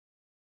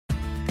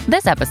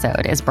This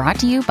episode is brought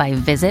to you by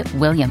Visit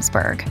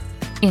Williamsburg.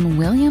 In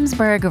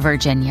Williamsburg,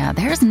 Virginia,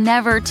 there's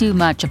never too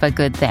much of a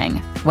good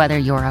thing. Whether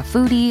you're a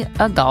foodie,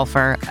 a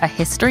golfer, a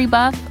history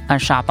buff, a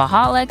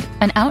shopaholic,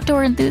 an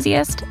outdoor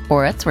enthusiast,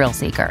 or a thrill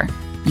seeker,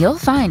 you'll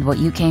find what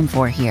you came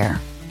for here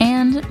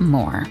and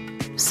more.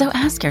 So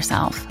ask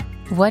yourself,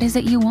 what is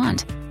it you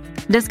want?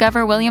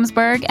 Discover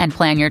Williamsburg and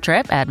plan your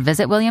trip at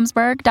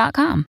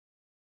visitwilliamsburg.com.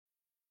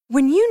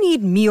 When you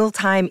need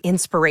mealtime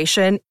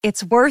inspiration,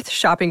 it's worth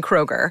shopping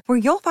Kroger, where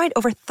you'll find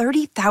over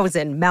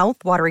 30,000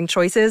 mouth-watering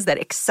choices that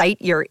excite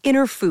your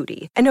inner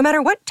foodie. And no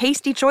matter what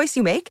tasty choice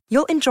you make,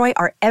 you'll enjoy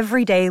our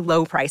everyday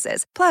low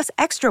prices, plus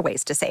extra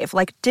ways to save,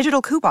 like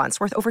digital coupons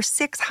worth over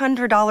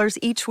 $600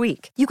 each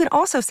week. You can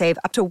also save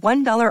up to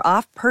 $1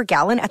 off per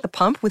gallon at the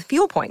pump with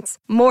fuel points.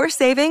 More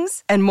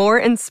savings and more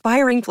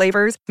inspiring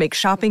flavors make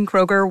shopping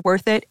Kroger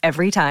worth it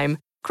every time.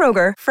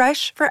 Kroger,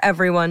 fresh for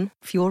everyone.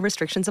 Fuel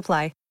restrictions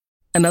apply.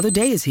 Another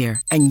day is here,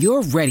 and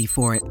you're ready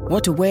for it.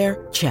 What to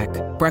wear? Check.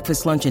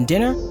 Breakfast, lunch, and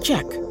dinner?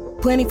 Check.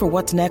 Planning for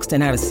what's next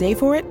and how to save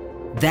for it?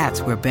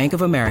 That's where Bank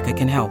of America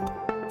can help.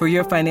 For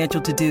your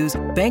financial to-dos,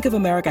 Bank of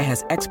America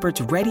has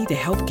experts ready to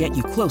help get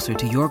you closer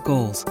to your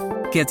goals.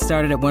 Get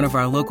started at one of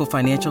our local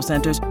financial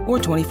centers or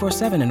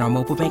 24/7 in our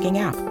mobile banking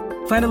app.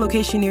 Find a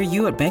location near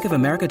you at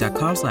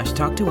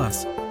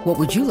bankofamerica.com/talktous. What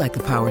would you like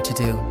the power to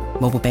do?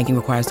 Mobile banking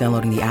requires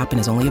downloading the app and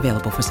is only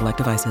available for select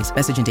devices.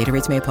 Message and data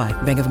rates may apply.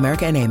 Bank of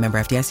America N.A., member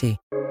FDIC.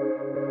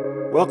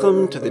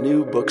 Welcome to the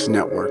New Books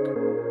Network.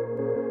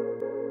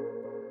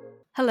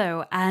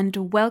 Hello,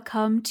 and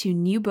welcome to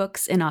New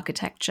Books in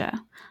Architecture,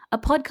 a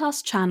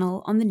podcast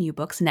channel on the New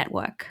Books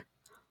Network.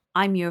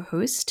 I'm your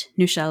host,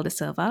 Nushel De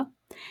Silva,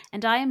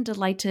 and I am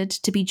delighted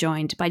to be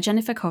joined by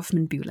Jennifer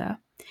Kaufmann-Buhler,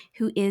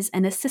 who is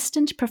an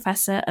assistant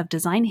professor of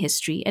design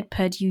history at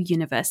Purdue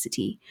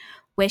University,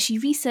 where she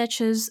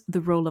researches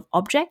the role of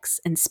objects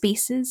and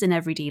spaces in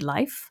everyday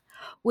life,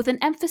 with an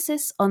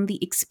emphasis on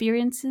the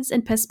experiences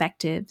and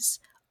perspectives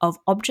of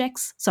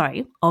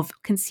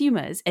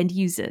consumers and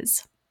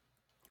users.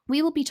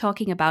 We will be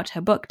talking about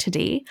her book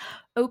today,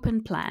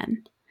 Open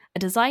Plan, A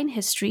Design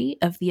History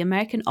of the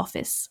American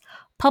Office,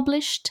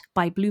 published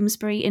by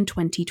Bloomsbury in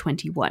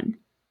 2021.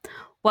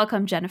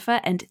 Welcome, Jennifer,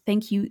 and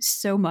thank you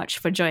so much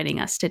for joining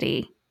us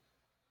today.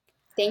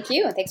 Thank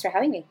you, and thanks for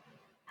having me.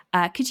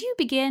 Could you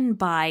begin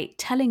by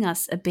telling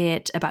us a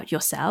bit about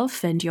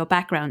yourself and your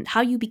background,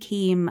 how you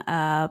became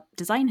a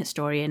design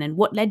historian, and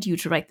what led you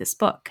to write this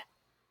book?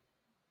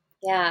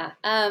 Yeah,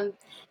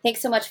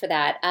 thanks so much for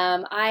that.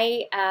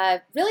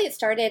 It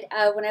started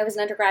when I was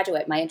an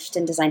undergraduate, my interest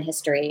in design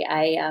history.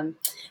 I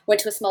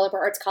went to a small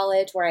liberal arts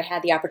college where I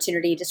had the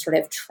opportunity to sort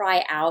of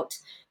try out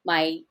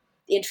my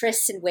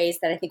interests in ways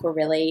that I think were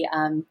really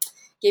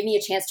gave me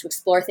a chance to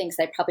explore things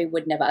that I probably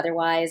wouldn't have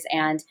otherwise,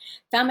 and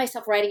found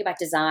myself writing about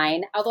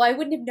design, although I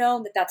wouldn't have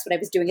known that that's what I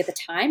was doing at the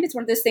time. It's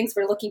one of those things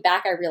where looking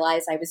back, I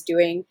realized I was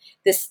doing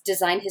this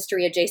design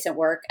history adjacent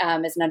work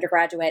as an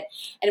undergraduate.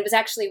 And it was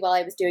actually while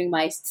I was doing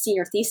my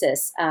senior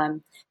thesis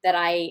that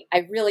I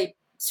really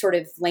sort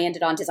of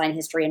landed on design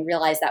history and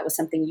realized that was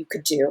something you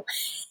could do.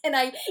 And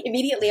I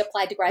immediately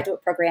applied to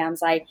graduate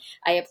programs. I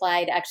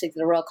applied actually to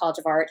the Royal College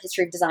of Art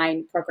History of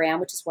Design program,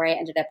 which is where I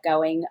ended up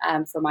going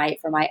for my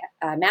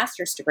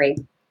master's degree.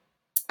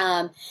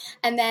 And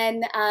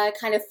then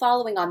kind of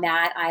following on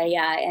that,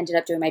 I ended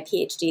up doing my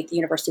PhD at the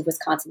University of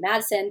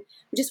Wisconsin-Madison,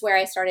 which is where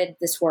I started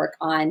this work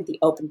on the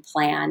open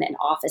plan and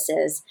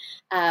offices.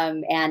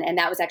 And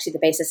that was actually the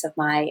basis of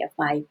my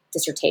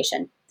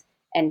dissertation.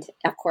 And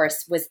of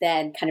course, was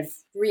then kind of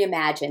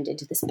reimagined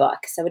into this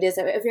book. So it is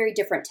a very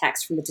different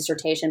text from the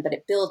dissertation, but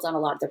it builds on a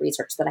lot of the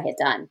research that I had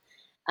done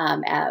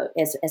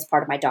as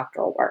part of my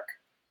doctoral work.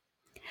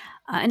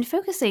 And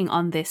focusing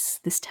on this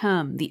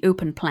term, the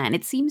open plan,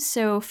 it seems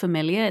so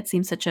familiar. It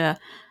seems such a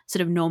sort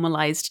of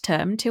normalized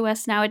term to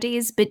us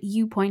nowadays. But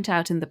you point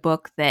out in the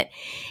book that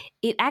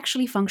it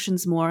actually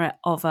functions more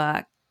of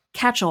a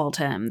catch-all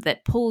term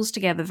that pulls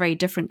together very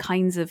different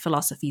kinds of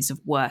philosophies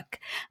of work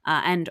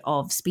and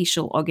of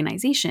spatial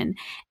organization.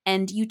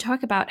 And you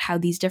talk about how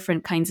these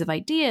different kinds of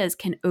ideas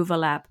can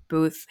overlap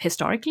both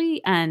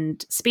historically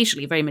and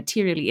spatially, very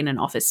materially in an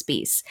office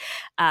space.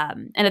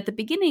 And at the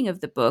beginning of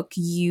the book,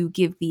 you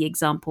give the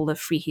example of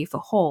Freehafer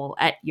Hall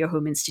at your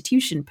home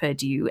institution,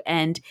 Purdue,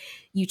 and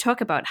you talk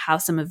about how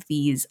some of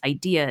these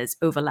ideas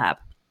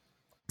overlap.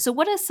 So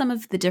what are some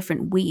of the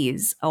different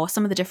ways or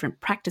some of the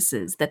different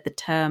practices that the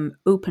term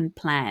open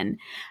plan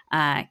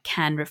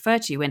can refer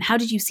to? And how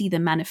did you see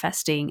them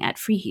manifesting at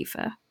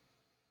Freehafer?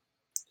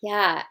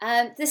 Yeah,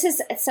 this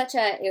is such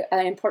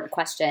an important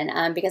question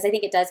because I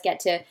think it does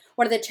get to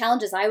one of the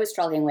challenges I was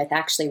struggling with,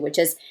 actually, which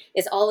is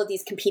all of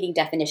these competing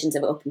definitions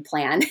of open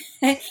plan.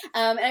 And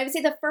I would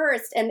say the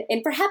first, and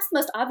perhaps the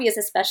most obvious,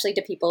 especially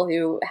to people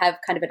who have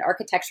kind of an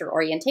architecture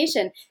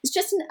orientation, is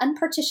just an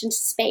unpartitioned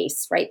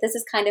space, right? This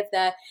is kind of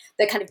the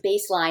kind of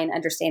baseline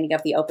understanding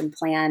of the open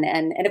plan,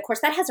 and of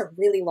course that has a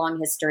really long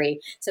history.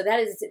 So that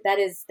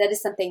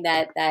is something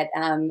that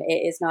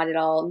is not at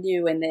all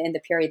new in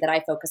the period that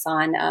I focus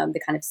on, the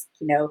kind of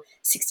of,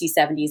 60s,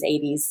 70s,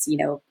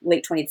 80s,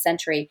 late 20th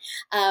century.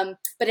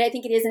 But I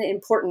think it is an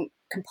important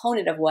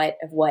component of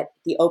what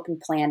the open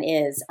plan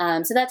is.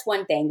 So that's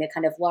one thing, the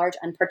kind of large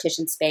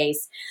unpartitioned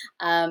space.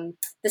 The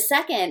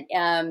second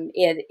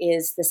it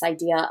is this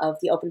idea of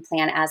the open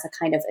plan as a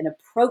kind of an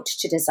approach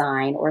to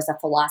design, or as a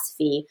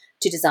philosophy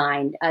to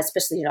design,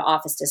 especially to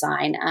office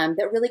design,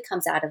 that really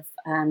comes out of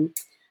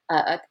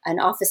an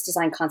office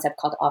design concept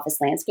called office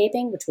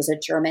landscaping, which was a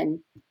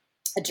German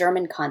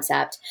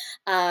concept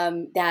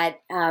that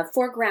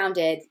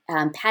foregrounded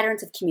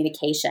patterns of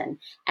communication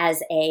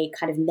as a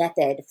kind of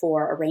method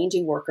for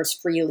arranging workers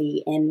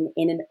freely in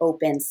an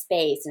open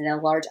space, in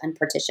a large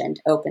unpartitioned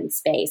open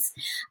space.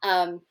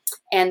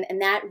 And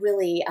that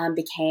really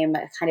became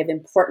a kind of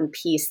important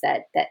piece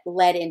that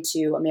led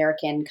into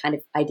American kind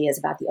of ideas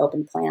about the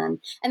open plan.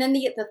 And then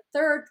the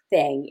third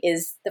thing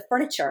is the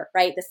furniture,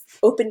 right? This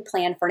open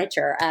plan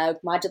furniture,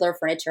 modular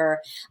furniture,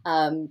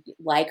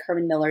 like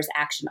Herman Miller's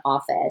Action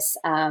Office,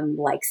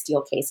 like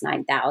Steelcase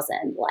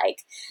 9000,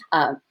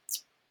 like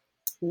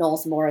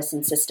Knowles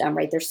Morrison system,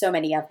 right? There's so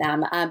many of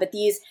them, but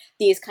these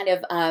kind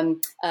of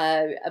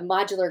a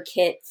modular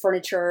kit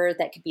furniture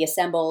that could be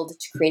assembled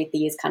to create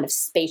these kind of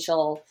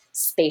spatial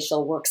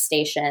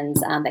workstations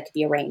that could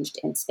be arranged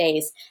in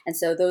space, and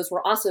so those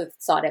were also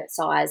saw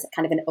as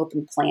kind of an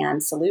open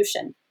plan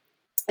solution.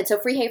 And so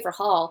Freehafer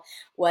Hall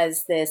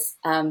was this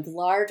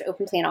large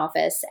open plan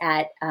office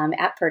at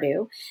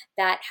Purdue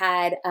that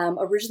had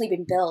originally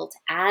been built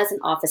as an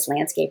office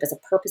landscape, as a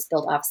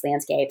purpose-built office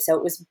landscape. So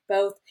it was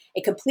both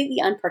a completely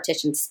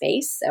unpartitioned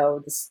space,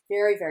 so this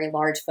very, very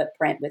large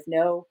footprint with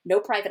no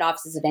private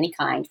offices of any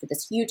kind for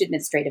this huge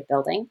administrative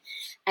building.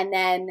 And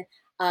then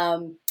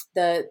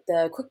the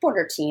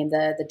Kaufmann-Buhler team,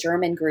 the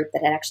German group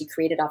that had actually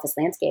created office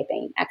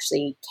landscaping,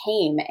 actually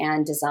came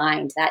and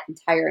designed that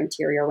entire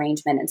interior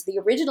arrangement. And so the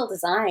original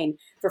design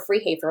for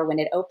Freehafer, when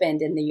it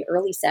opened in the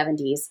early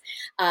 70s,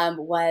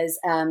 was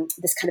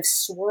this kind of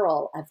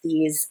swirl of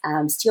these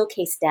steel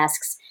case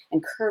desks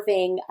and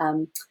curving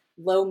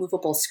low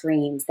movable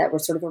screens that were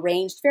sort of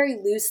arranged very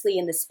loosely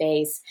in the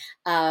space,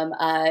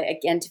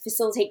 again, to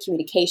facilitate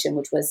communication,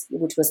 which was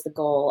the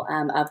goal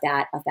of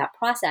that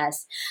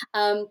process.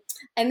 And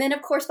then,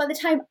 of course, by the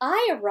time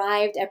I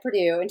arrived at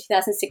Purdue in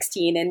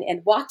 2016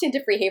 and walked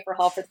into Freehafer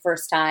Hall for the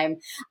first time,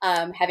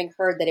 having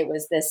heard that it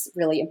was this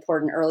really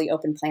important early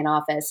open plan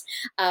office,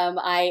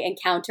 I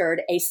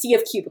encountered a sea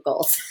of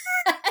cubicles.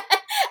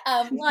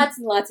 Lots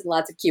and lots and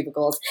lots of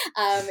cubicles,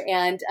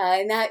 and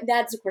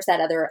that's of course that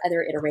other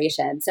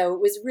iteration. So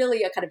it was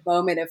really a kind of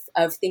moment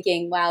of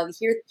thinking, wow,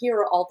 here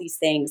are all these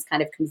things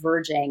kind of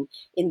converging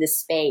in this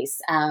space.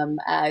 So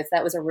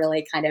that was a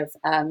really kind of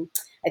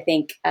I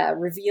think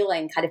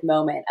revealing kind of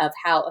moment of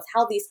how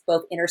these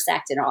both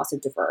intersect and also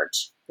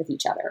diverge with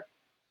each other.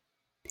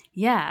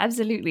 Yeah,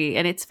 absolutely.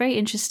 And it's very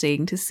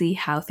interesting to see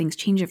how things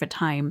change over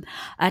time.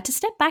 To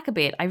step back a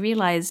bit, I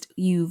realized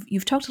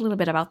you've talked a little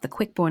bit about the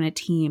Kaufmann-Buhler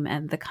team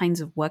and the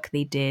kinds of work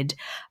they did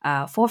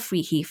for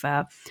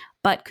Freehafer.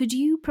 But could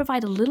you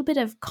provide a little bit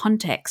of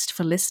context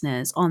for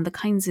listeners on the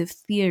kinds of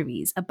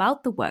theories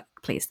about the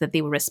workplace that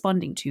they were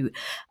responding to,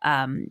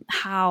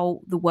 how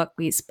the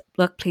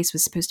workplace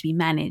was supposed to be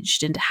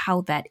managed, and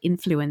how that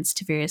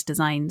influenced various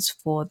designs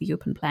for the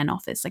open plan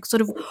office? Like,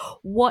 sort of,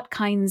 what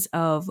kinds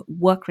of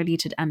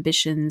work-related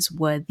ambitions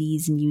were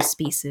these new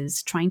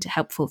spaces trying to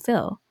help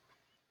fulfill?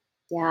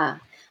 Yeah.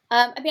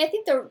 I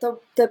think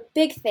the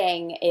big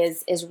thing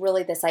is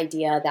really this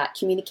idea that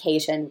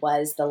communication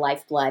was the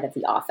lifeblood of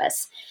the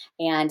office,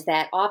 and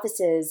that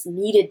offices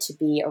needed to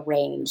be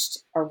arranged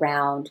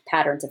around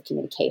patterns of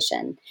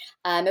communication.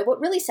 And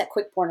what really set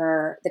the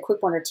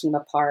Kaufmann-Buhler team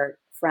apart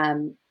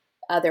from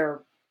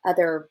other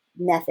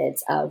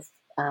methods of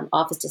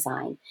office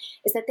design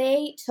is that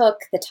they took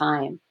the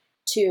time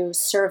to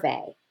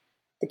survey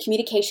the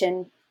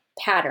communication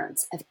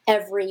patterns of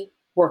every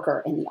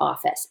worker in the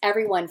office,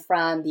 everyone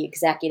from the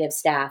executive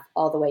staff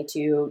all the way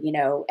to,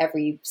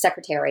 every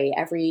secretary,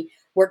 every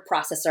word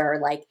processor,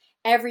 like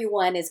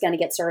everyone is going to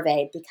get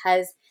surveyed,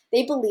 because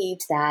they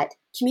believed that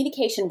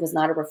communication was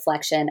not a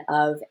reflection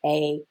of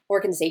a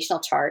organizational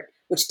chart,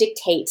 which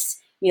dictates,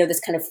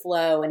 this kind of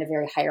flow in a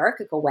very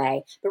hierarchical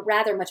way, but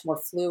rather much more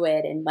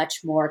fluid and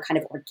much more kind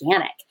of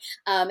organic.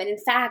 And in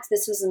fact,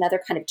 this was another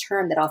kind of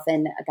term that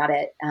often got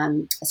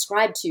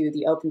ascribed to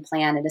the open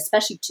plan, and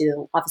especially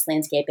to office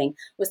landscaping,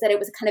 was that it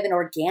was kind of an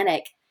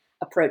organic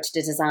approach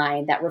to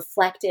design that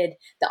reflected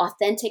the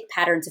authentic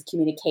patterns of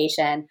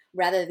communication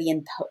rather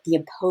than the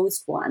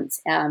imposed ones.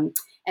 And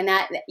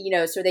that,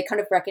 so they kind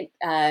of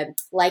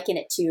liken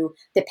it to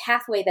the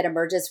pathway that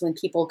emerges when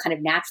people kind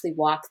of naturally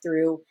walk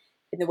through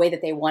in the way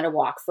that they want to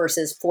walk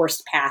versus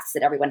forced paths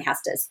that everyone has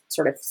to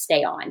sort of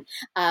stay on.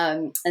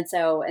 And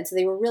so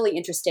they were really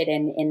interested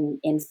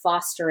in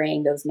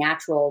fostering those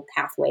natural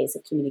pathways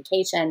of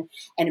communication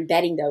and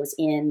embedding those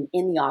in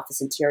the office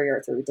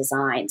interior through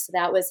design. So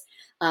that was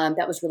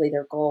really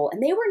their goal.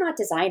 And they were not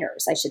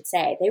designers, I should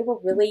say. They were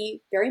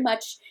really very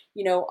much,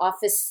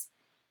 office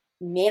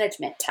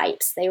management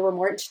types. They were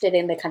more interested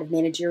in the kind of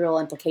managerial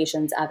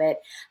implications of it,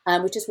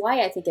 which is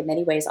why I think in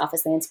many ways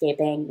office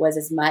landscaping was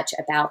as much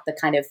about the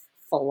kind of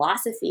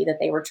philosophy that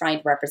they were trying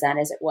to represent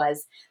as it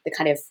was the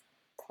kind of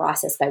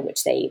process by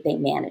which they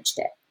managed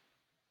it.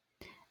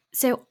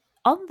 So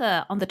on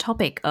the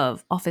topic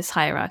of office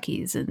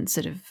hierarchies and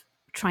sort of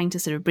trying to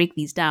sort of break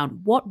these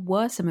down, what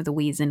were some of the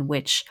ways in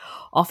which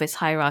office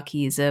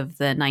hierarchies of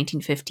the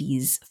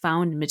 1950s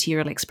found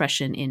material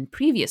expression in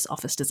previous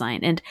office design?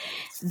 And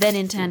then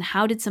in turn,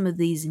 how did some of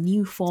these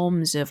new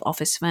forms of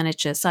office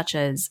furniture, such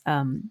as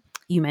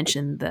you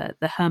mentioned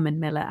the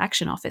Herman Miller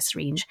Action Office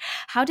range,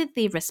 how did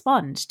they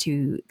respond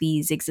to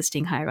these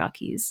existing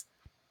hierarchies?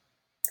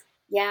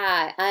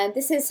 Yeah,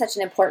 this is such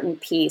an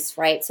important piece,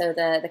 right? So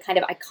the kind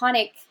of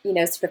iconic,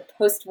 sort of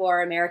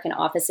post-war American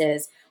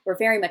offices were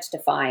very much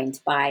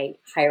defined by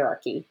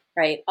hierarchy,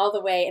 right? All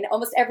the way in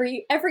almost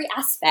every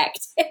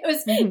aspect. It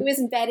was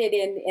embedded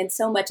in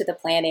so much of the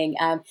planning.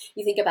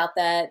 You think about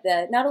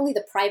the not only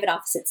the private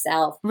office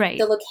itself, right,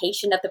 the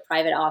location of the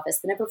private office,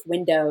 the number of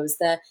windows,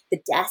 the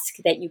desk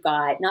that you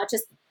got, not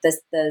just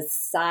the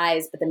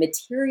size, but the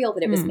material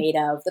that it was made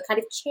of, the kind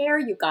of chair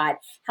you got,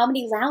 how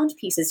many lounge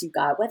pieces you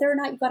got, whether or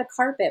not you got a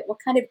carpet, what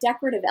kind of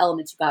decorative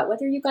elements you got,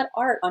 whether you got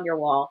art on your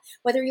wall,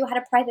 whether you had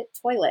a private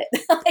toilet,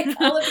 like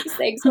all of these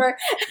things were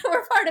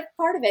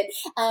part of it.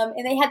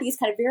 And they had these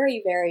kind of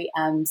very, very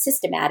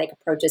systematic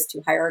approaches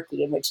to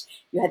hierarchy in which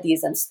you had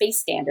these space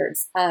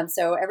standards.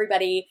 So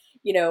everybody,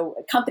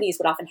 companies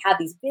would often have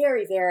these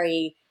very,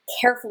 very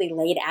carefully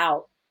laid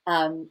out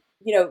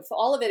for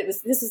all of it,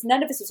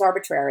 none of this was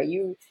arbitrary.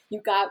 You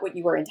got what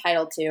you were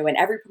entitled to, and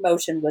every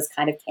promotion was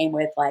kind of came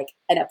with like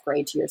an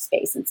upgrade to your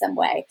space in some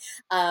way.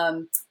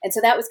 And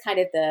so that was kind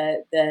of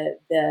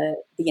the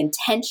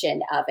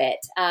intention of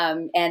it.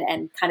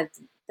 And kind of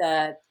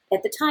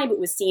at the time it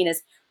was seen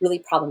as really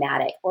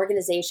problematic.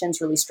 Organizations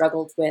really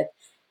struggled with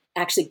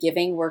actually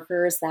giving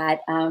workers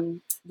that,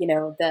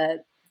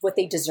 what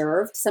they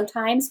deserved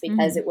sometimes,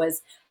 because it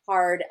was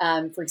hard.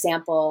 For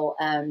example,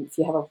 if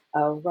you have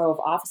a row of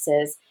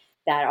offices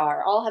that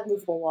all have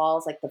movable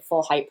walls, like the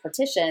full height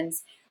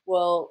partitions,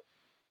 well,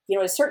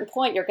 at a certain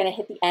point, you're going to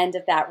hit the end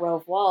of that row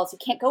of walls. You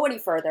can't go any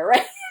further,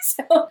 right?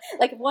 So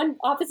like if one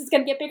office is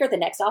going to get bigger, the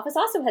next office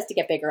also has to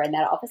get bigger in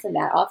that office and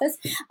that office.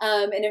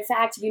 And in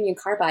fact, Union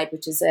Carbide,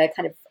 which is a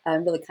kind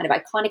of really kind of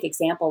iconic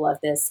example of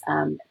this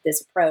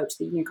approach,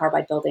 the Union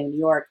Carbide building in New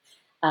York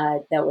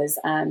that was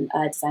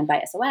designed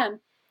by SOM,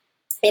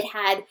 it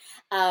had,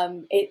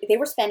 they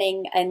were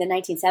spending in the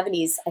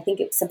 1970s, I think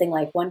it's something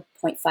like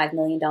 $1.5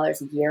 million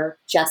a year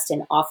just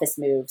in office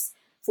moves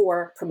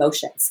for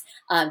promotions,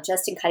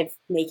 just in kind of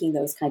making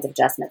those kinds of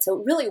adjustments. So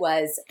it really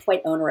was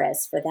quite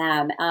onerous for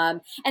them.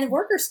 And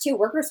workers too,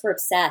 workers were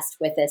obsessed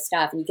with this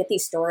stuff. And you get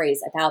these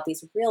stories about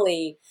these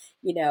really,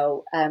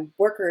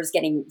 workers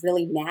getting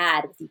really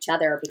mad with each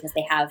other because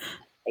they have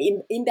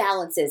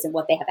imbalances in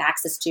what they have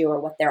access to or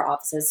what their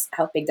offices,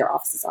 how big their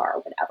offices are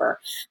or whatever.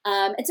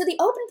 And so the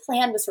open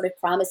plan was sort of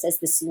promised as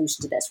the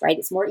solution to this, right?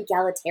 It's more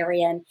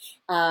egalitarian.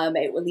 At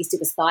least it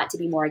was thought to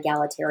be more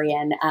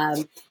egalitarian,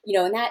 and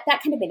that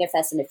kind of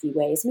manifests in a few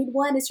ways. I mean,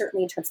 one is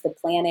certainly in terms of the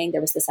planning,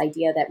 there was this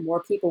idea that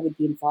more people would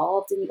be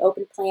involved in the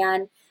open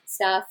plan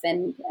stuff,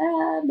 and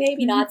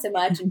maybe not so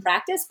much in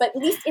practice, but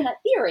at least in a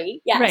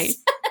theory, yes. Right.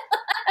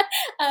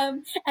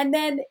 And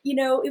then,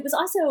 it was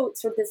also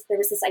sort of there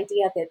was this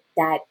idea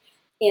that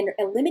in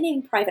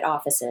eliminating private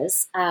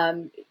offices,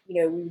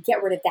 we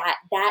get rid of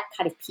that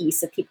kind of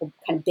piece of people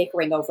kind of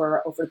bickering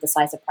over the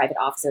size of private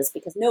offices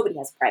because nobody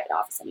has a private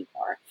office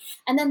anymore.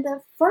 And then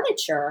the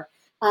furniture,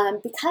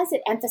 because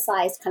it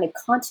emphasized kind of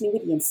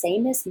continuity and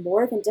sameness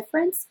more than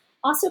difference,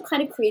 also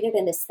kind of created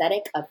an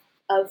aesthetic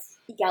of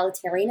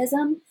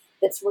egalitarianism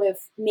that sort of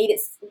made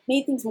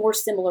things more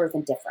similar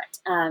than different.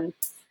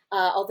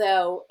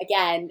 Although,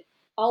 again,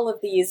 all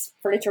of these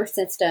furniture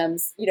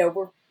systems,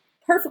 were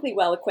perfectly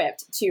well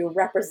equipped to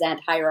represent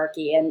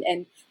hierarchy,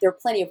 and there are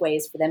plenty of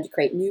ways for them to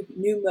create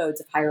new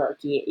modes of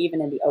hierarchy,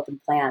 even in the open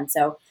plan.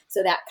 So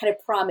that kind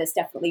of promise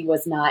definitely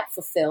was not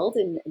fulfilled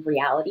in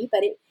reality,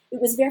 but it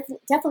was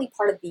definitely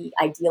part of the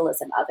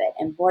idealism of it,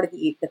 and one of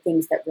the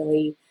things that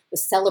really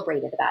was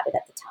celebrated about it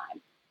at the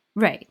time.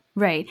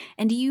 Right.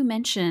 And you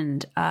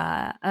mentioned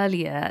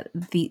earlier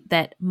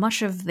that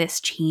much of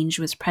this change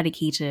was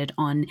predicated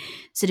on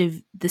sort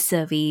of the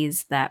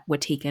surveys that were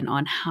taken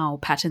on how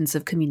patterns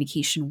of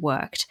communication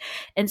worked.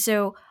 And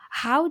so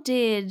how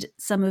did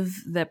some of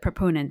the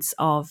proponents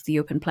of the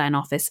open plan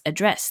office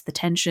address the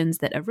tensions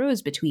that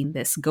arose between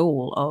this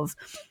goal of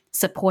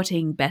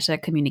supporting better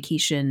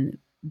communication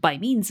by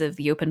means of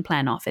the open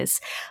plan office,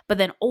 but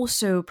then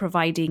also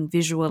providing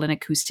visual and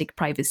acoustic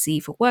privacy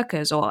for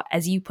workers, or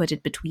as you put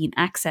it, between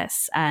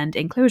access and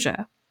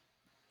enclosure?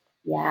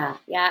 Yeah,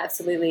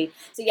 absolutely.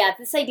 So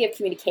this idea of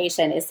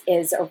communication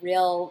is a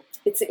real,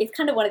 it's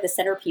kind of one of the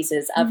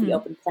centerpieces of the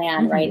open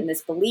plan, right? And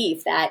this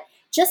belief that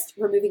just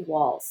removing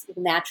walls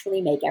will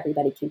naturally make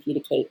everybody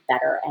communicate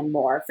better and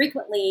more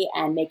frequently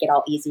and make it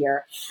all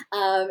easier.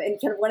 And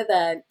kind of one of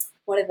the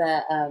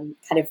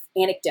kind of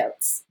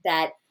anecdotes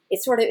that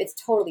it's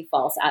totally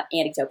false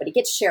anecdote, but it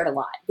gets shared a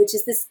lot, which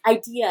is this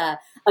idea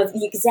of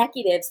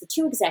the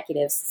two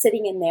executives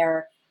sitting in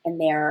their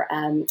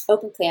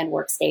open plan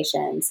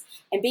workstations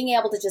and being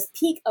able to just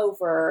peek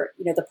over,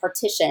 the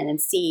partition and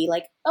see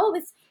like, oh,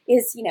 this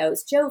is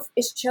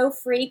Joe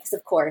free? Because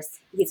of course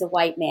he's a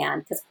white man.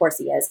 Because of course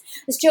he is.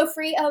 Is Joe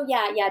free? Oh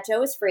yeah,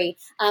 Joe is free.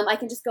 I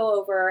can just go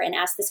over and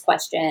ask this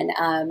question,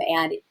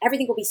 and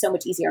everything will be so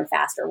much easier and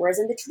faster. Whereas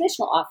in the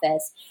traditional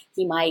office,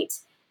 he might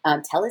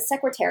tell his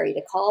secretary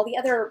to call the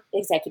other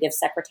executive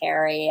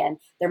secretary, and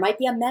there might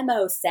be a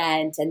memo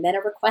sent, and then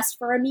a request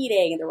for a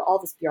meeting, and there were all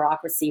this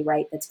bureaucracy,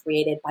 right, that's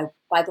created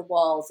by the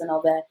walls and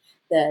all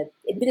the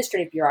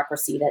administrative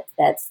bureaucracy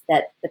that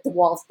the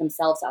walls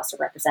themselves also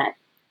represent.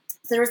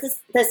 So there was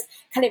this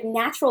kind of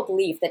natural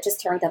belief that just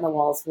tearing down the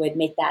walls would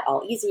make that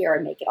all easier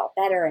and make it all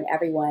better, and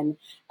everyone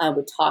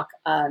would talk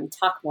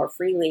more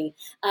freely.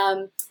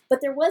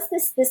 But there was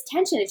this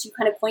tension that you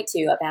kind of point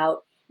to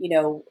about,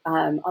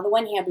 on the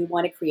one hand, we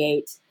want to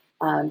create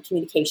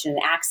communication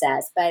and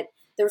access, but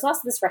there was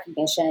also this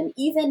recognition,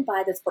 even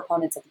by those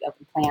proponents of the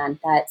open plan,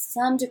 that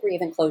some degree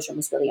of enclosure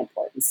was really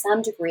important,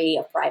 some degree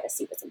of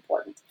privacy was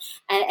important,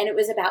 and it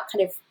was about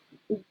kind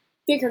of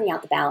figuring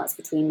out the balance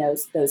between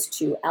those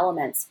two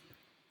elements.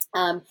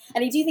 And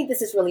I do think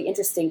this is really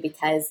interesting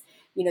because,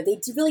 they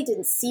really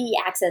didn't see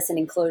access and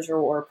enclosure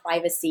or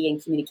privacy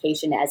and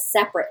communication as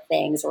separate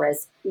things or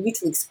as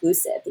mutually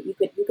exclusive, that you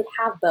could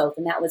have both.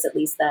 And that was at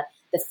least the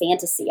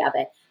fantasy of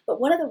it.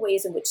 But one of the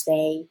ways in which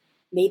they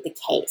made the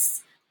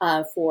case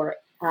for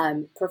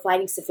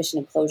providing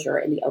sufficient enclosure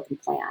in the open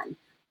plan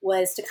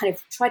was to kind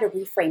of try to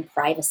reframe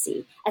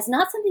privacy as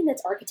not something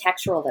that's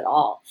architectural at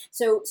all.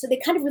 So they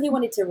kind of really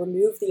wanted to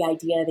remove the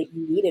idea that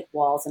you needed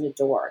walls and a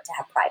door to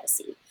have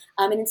privacy.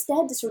 And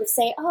instead to sort of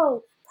say,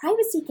 oh,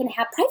 privacy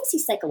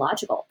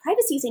psychological.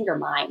 Privacy is in your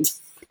mind.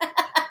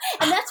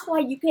 And that's why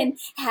you can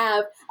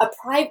have a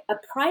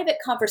private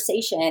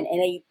conversation in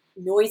a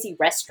noisy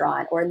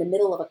restaurant or in the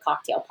middle of a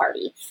cocktail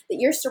party, that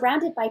you're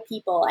surrounded by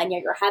people and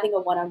yet you're having a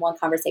one-on-one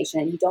conversation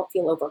and you don't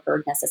feel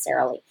overheard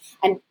necessarily.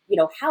 And,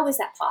 how is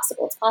that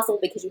possible? It's possible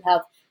because you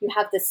have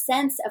the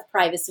sense of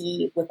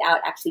privacy without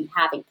actually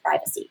having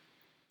privacy.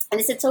 And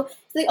I said, so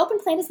the open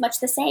plan is much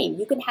the same.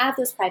 You can have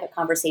those private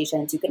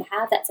conversations. You can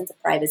have that sense of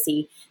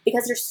privacy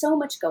because there's so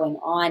much going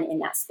on in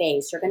that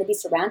space. You're going to be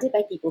surrounded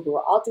by people who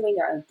are all doing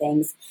their own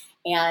things.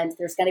 And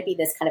there's going to be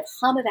this kind of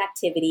hum of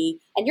activity,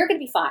 and you're going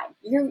to be fine.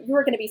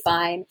 You're going to be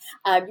fine.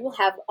 You will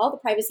have all the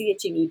privacy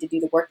that you need to do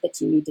the work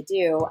that you need to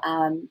do,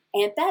 and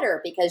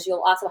better because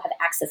you'll also have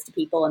access to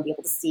people and be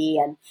able to see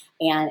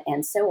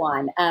and so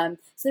on.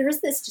 So there is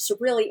this just a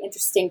really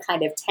interesting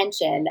kind of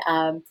tension,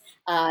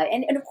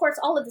 and of course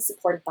all of this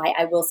supported by,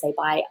 I will say,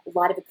 by a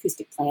lot of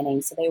acoustic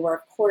planning. So they were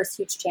of course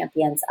huge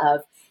champions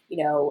of you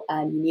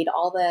need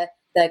all the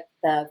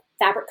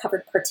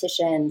fabric-covered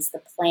partitions,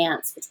 the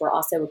plants, which were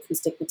also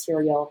acoustic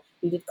material.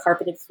 You needed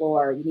carpeted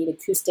floor. You needed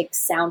acoustic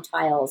sound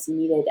tiles. You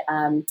needed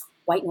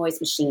white noise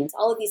machines.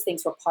 All of these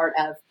things were part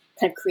of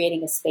kind of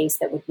creating a space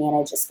that would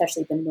manage,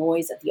 especially the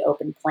noise of the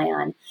open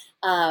plan.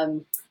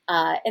 And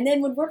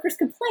then when workers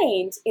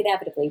complained,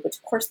 inevitably, which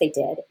of course they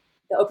did,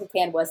 the open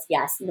plan was,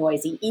 yes,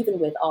 noisy, even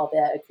with all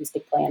the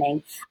acoustic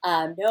planning.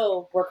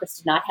 No, workers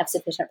did not have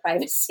sufficient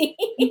privacy.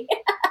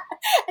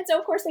 And so,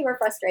 of course, they were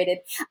frustrated.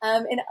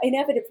 And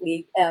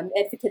inevitably,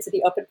 advocates of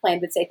the open plan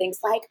would say things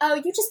like, "Oh,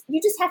 you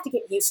just have to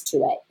get used to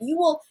it. You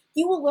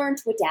will learn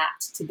to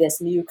adapt to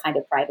this new kind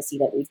of privacy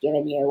that we've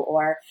given you."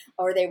 Or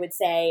they would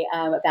say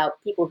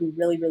about people who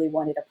really, really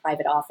wanted a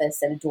private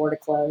office and a door to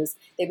close.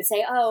 They would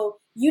say, "Oh,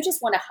 you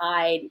just want to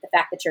hide the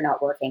fact that you're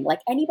not working.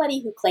 Like anybody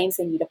who claims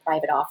they need a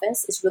private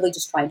office is really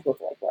just trying to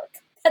avoid work."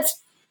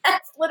 That's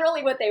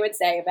literally what they would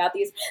say about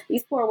these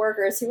poor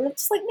workers who were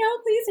just like, "No,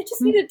 please, I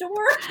just need a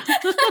door."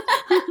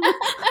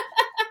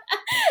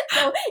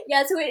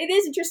 So it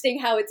is interesting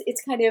how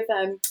it's kind of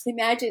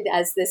imagined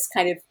as this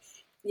kind of,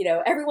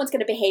 everyone's going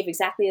to behave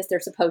exactly as they're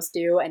supposed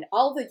to, and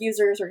all the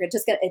users are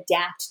just going to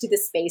adapt to the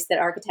space that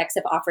architects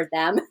have offered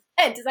them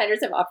and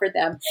designers have offered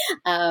them.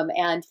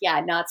 And yeah,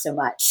 not so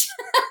much,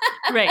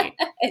 right,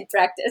 in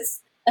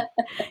practice.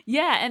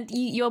 Yeah, and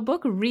your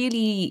book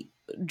really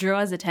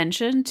draws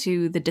attention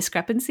to the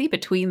discrepancy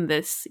between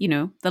this,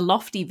 the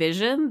lofty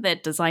vision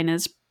that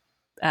designers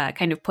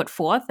kind of put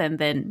forth and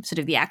then sort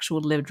of the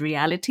actual lived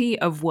reality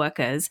of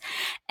workers.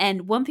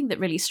 And one thing that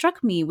really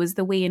struck me was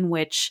the ways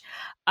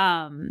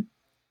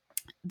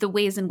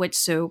in which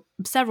so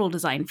several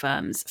design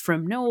firms,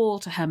 from Knoll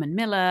to Herman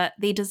Miller,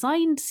 they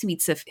designed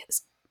suites of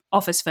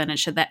office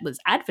furniture that was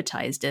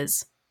advertised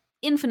as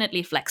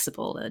infinitely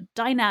flexible, a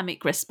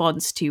dynamic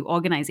response to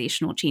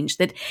organizational change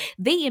that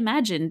they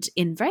imagined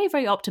in very,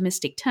 very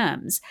optimistic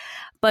terms.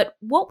 But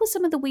what were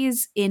some of the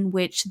ways in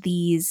which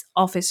these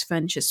office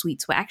furniture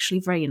suites were actually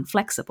very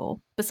inflexible,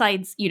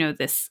 besides,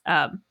 this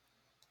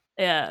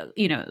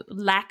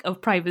lack of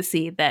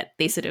privacy that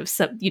they sort of,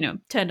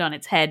 turned on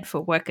its head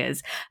for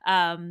workers?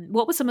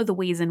 What were some of the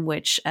ways in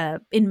which,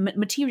 in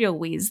material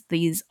ways,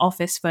 these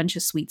office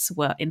furniture suites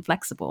were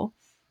inflexible?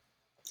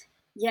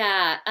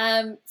 Yeah.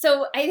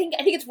 So I think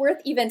it's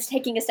worth even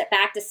taking a step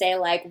back to say,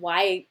 like,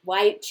 why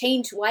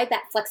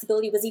that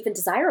flexibility was even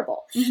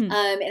desirable. Mm-hmm.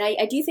 And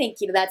I do think,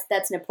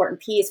 that's an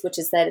important piece, which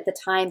is that at the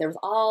time there was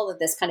all of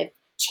this kind of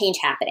change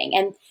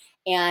happening,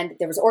 and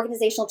there was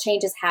organizational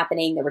changes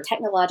happening, there were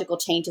technological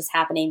changes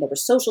happening, there were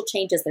social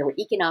changes, there were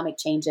economic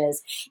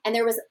changes, and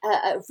there was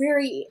a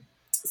very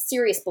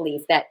serious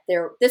belief that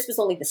this was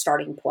only the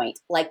starting point.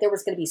 Like, there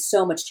was going to be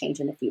so much change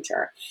in the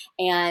future,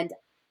 and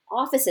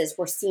offices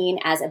were seen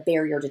as a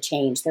barrier to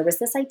change. There was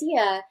this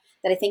idea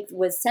that I think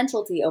was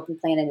central to the open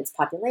plan and its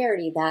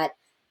popularity, that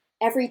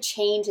every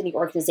change in the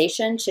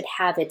organization should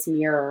have its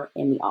mirror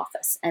in the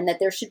office, and that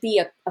there should be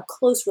a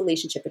close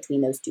relationship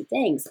between those two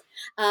things.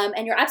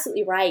 And you're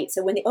absolutely right.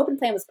 So when the open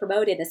plan was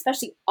promoted,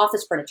 especially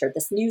office furniture,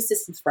 this new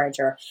systems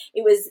furniture,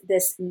 it was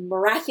this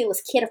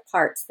miraculous kit of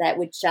parts that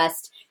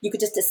you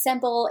could just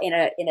assemble in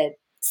a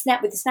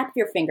snap, with the snap of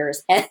your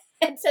fingers,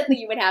 and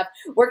suddenly you would have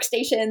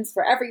workstations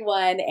for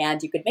everyone,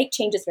 and you could make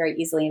changes very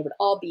easily, and it would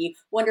all be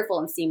wonderful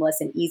and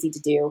seamless and easy to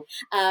do.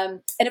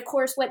 And of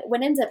course,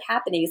 what ends up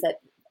happening is that,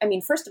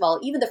 first of all,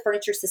 even the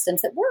furniture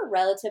systems that were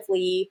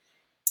relatively,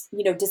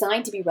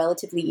 designed to be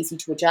relatively easy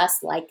to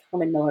adjust, like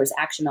Herman Miller's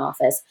Action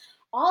Office,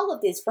 all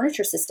of these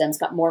furniture systems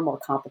got more and more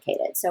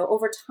complicated. So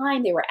over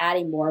time, they were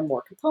adding more and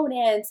more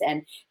components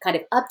and kind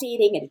of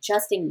updating and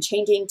adjusting and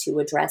changing to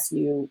address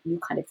new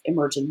kind of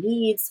emerging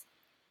needs.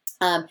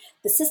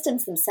 The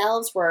systems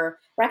themselves were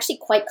actually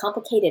quite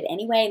complicated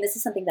anyway. And this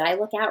is something that I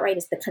look at, right,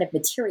 is the kind of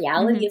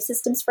materiality of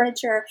systems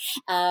furniture,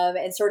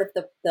 and sort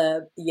of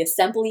the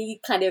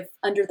assembly kind of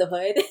under the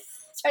hood.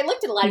 So I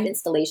looked at a lot of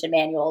installation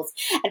manuals,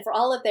 and for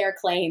all of their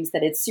claims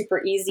that it's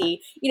super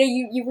easy,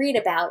 you read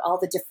about all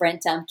the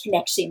different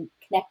connecting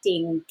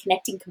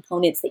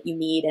components that you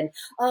need. And,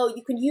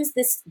 you can use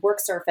this work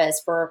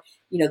surface for,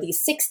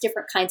 these 6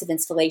 different kinds of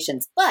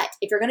installations. But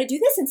if you're going to do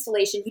this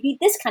installation, you need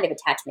this kind of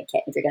attachment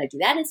kit. If you're going to do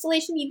that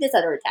installation, you need this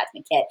other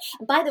attachment kit.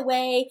 And by the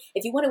way,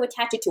 if you want to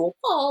attach it to a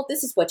wall,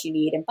 this is what you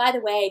need. And by the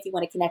way, if you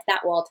want to connect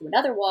that wall to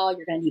another wall,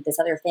 you're going to need this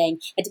other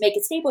thing. And to make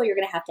it stable, you're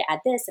going to have to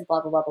add this, and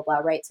blah, blah, blah, blah, blah,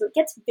 right? So it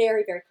gets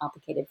very, very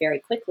complicated very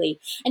quickly.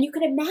 And you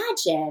can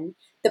imagine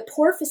the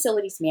poor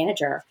facilities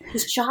manager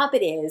whose job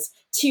it is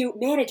to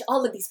manage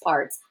all of these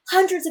parts,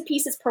 hundreds of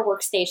pieces per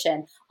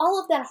workstation, all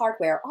of that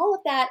hardware, all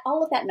of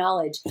that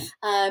knowledge,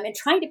 and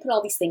trying to put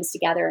all these things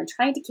together and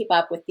trying to keep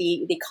up with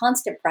the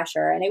constant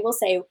pressure. And I will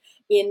say,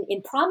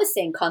 in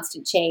promising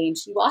constant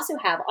change, you also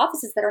have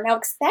offices that are now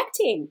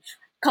expecting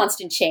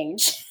constant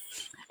change.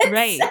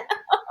 Right.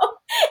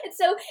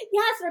 So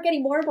yes, we're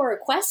getting more and more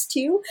requests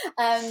too,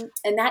 and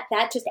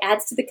that just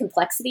adds to the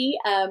complexity.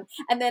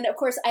 And then, of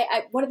course,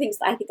 I one of the things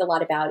that I think a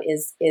lot about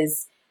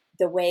is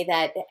the way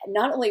that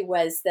not only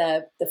was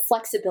the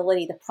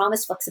flexibility, the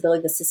promised flexibility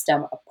of the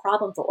system, a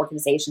problem for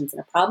organizations and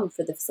a problem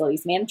for the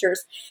facilities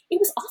managers, it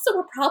was also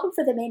a problem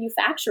for the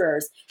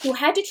manufacturers, who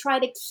had to try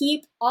to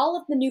keep all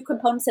of the new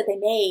components that they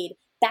made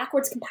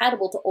backwards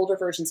compatible to older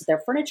versions of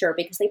their furniture,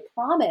 because they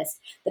promised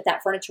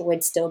that furniture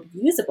would still be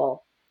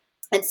usable.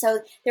 And so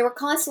they were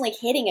constantly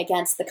hitting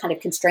against the kind of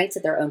constraints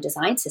of their own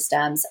design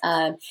systems,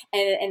 and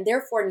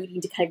therefore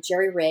needing to kind of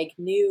jerry-rig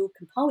new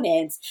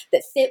components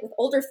that fit with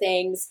older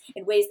things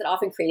in ways that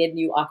often created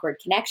new awkward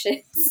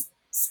connections.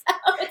 So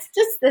it's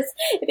just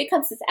it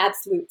becomes this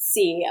absolute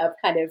sea of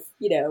kind of,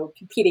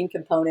 competing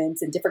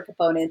components and different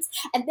components.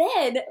 And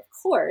then, of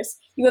course,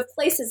 you have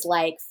places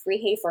like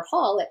Freehafer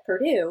Hall at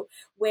Purdue,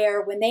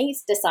 where when they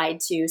decide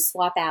to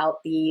swap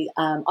out the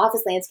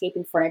office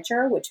landscaping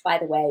furniture, which, by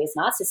the way, is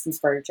not systems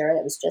furniture,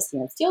 that was just,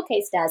 steel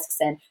case desks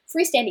and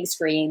freestanding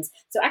screens.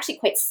 So actually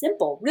quite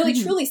simple, really,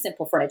 truly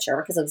simple furniture,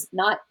 because it was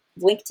not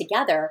linked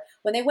together.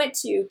 When they went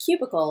to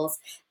cubicles,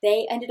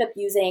 they ended up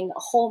using a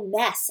whole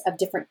mess of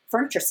different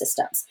furniture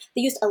systems.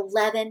 They used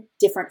 11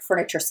 different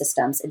furniture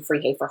systems in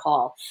Freehafer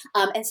Hall.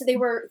 And so they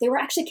were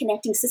actually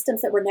connecting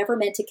systems that were never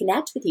meant to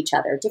connect with each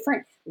other,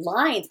 different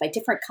lines by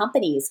different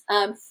companies.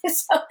 So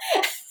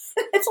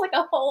it's like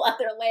a whole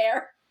other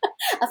layer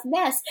of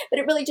mess, but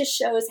it really just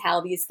shows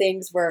how these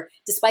things were,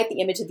 despite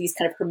the image of these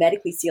kind of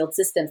hermetically sealed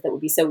systems that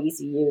would be so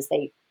easy to use,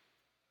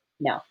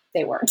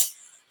 they weren't.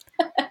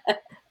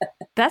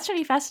 That's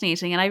really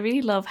fascinating. And I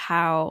really love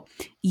how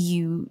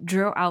you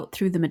draw out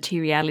through the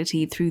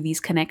materiality, through these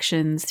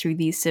connections, through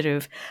these sort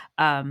of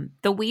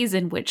the ways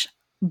in which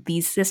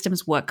these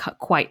systems were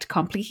quite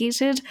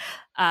complicated.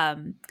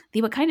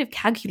 They were kind of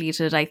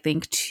calculated, I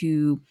think,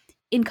 to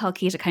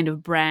inculcate a kind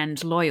of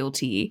brand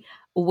loyalty,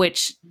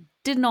 which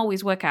didn't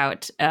always work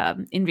out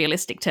in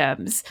realistic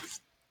terms.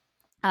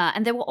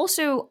 And there were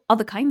also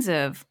other kinds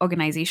of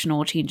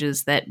organizational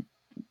changes that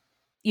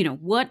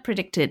weren't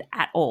predicted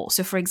at all.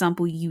 So, for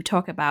example, you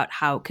talk about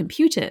how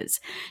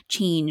computers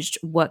changed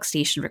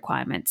workstation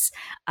requirements.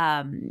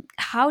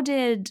 How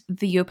did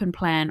the open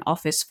plan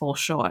office fall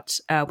short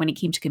when it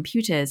came to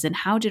computers, and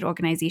how did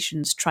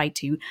organizations try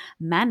to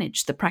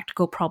manage the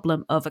practical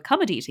problem of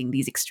accommodating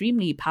these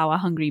extremely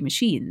power-hungry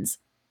machines?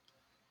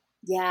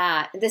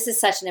 Yeah, this is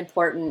such an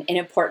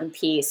important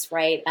piece,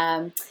 right?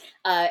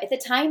 At the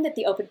time that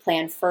the open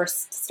plan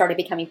first started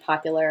becoming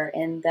popular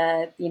in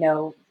the,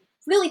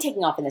 really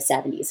taking off in the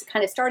 70s, it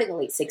kind of started in the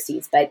late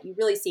 60s, but you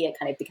really see it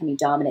kind of becoming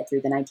dominant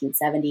through the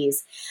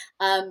 1970s.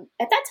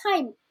 At that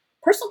time,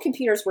 personal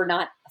computers were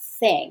not a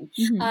thing.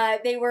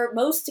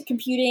 Most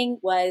computing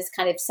was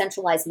kind of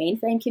centralized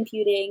mainframe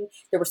computing.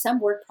 There were some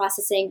word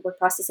processing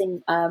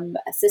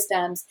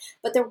systems,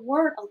 but there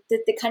weren't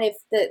the kind of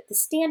the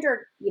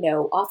standard,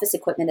 office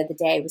equipment of the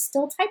day was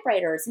still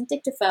typewriters and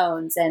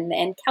dictaphones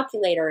and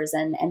calculators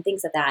and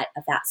things of that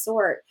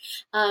sort.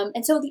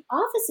 And so the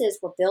offices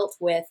were built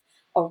with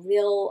a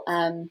real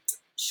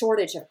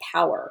shortage of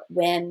power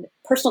when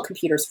personal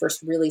computers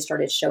first really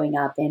started showing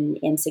up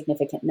in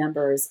significant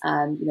numbers,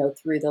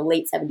 through the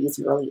late 70s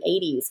and early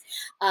 80s.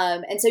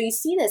 And so you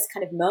see this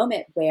kind of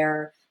moment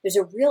where there's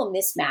a real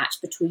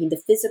mismatch between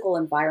the physical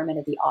environment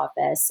of the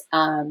office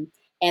and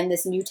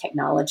this new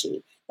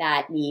technology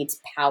that needs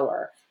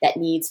power, that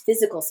needs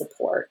physical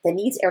support, that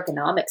needs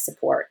ergonomic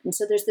support. And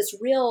so there's this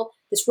real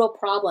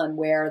problem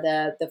where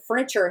the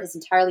furniture has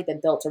entirely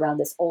been built around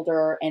this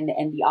older, and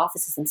the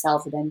offices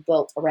themselves have been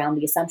built around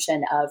the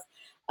assumption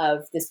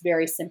of this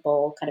very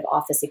simple kind of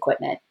office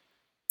equipment.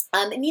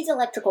 It needs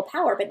electrical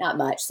power, but not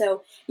much.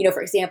 So,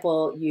 for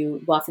example,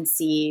 you often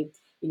see,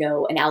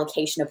 an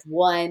allocation of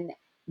one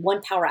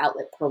power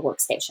outlet per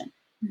workstation,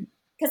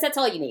 because that's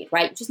all you need,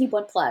 right? You just need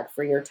one plug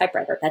for your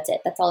typewriter. That's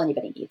it. That's all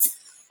anybody needs.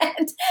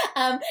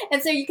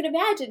 And so you can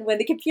imagine when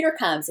the computer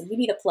comes and you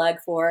need a plug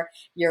for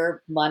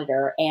your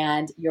monitor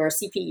and your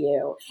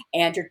CPU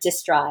and your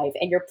disk drive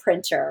and your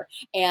printer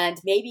and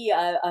maybe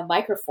a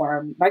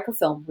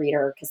microfilm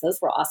reader, because those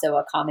were also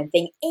a common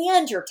thing,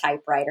 and your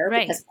typewriter,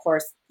 right, because of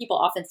course people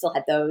often still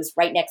had those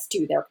right next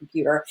to their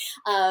computer.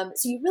 So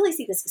you really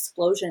see this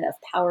explosion of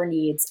power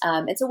needs.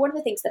 And so one of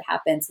the things that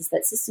happens is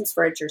that systems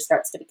furniture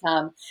starts to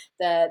become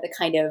the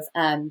kind of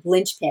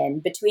linchpin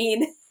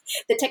between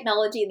the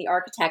technology and the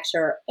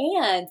architecture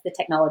and the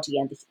technology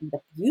and the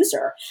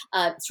user,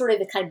 sort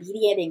of kind of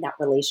mediating that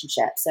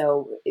relationship.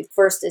 So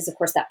first is, of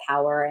course, that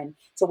power. And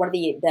so one of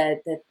the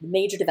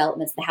major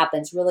developments that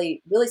happens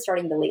really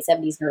starting in the late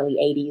 70s and early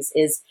 80s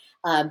is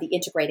the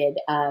integrated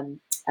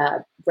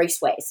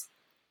raceways.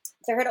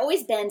 There had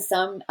always been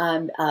some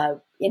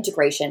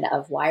integration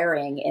of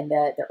wiring in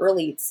the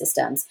early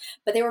systems,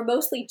 but they were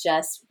mostly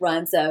just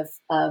runs of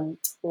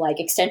like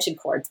extension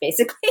cords,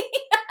 basically.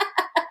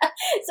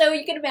 So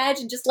you can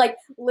imagine just like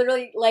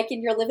literally like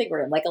in your living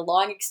room, like a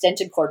long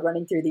extension cord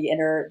running through the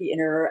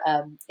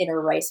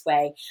inner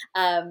raceway.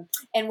 And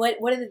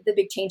one of the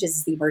big changes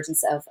is the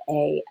emergence of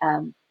a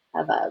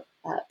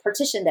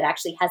partition that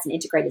actually has an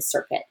integrated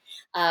circuit,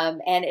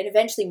 and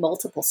eventually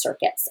multiple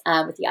circuits,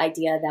 with the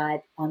idea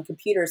that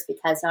computers,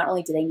 because not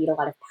only do they need a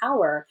lot of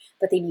power,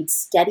 but they need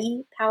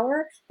steady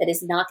power that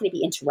is not going to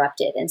be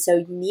interrupted. And so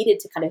you needed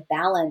to kind of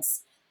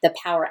balance the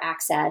power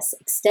access,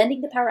 extending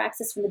the power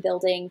access from the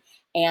building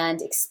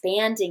and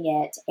expanding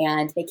it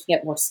and making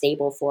it more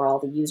stable for all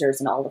the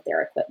users and all of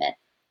their equipment.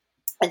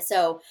 And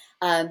so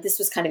this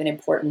was kind of an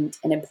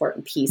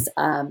important piece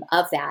of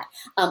that.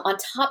 On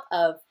top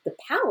of the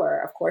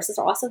power, of course, is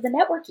also the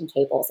networking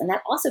cables, and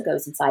that also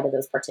goes inside of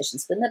those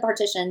partitions. Then the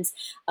partitions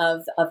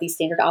of these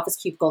standard office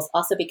cubicles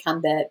also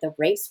become the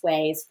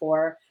raceways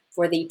for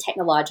the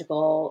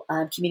technological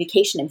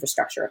communication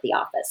infrastructure of the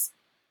office.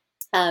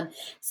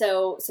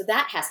 So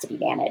that has to be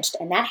managed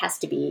and that has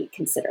to be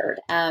considered.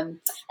 And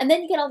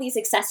then you get all these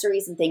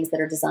accessories and things that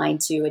are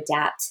designed to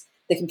adapt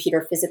the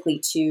computer physically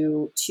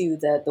to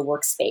the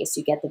workspace.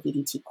 You get the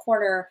VDT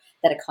corner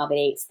that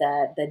accommodates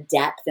the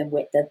depth and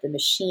width of the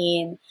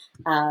machine.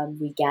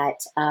 We get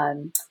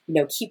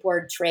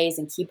keyboard trays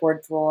and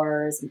keyboard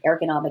drawers and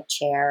ergonomic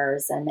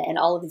chairs and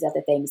all of these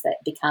other things that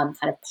become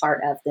kind of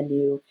part of the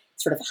new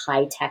sort of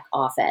high-tech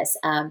office.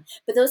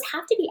 But those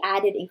have to be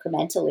added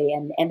incrementally.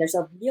 And there's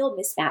a real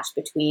mismatch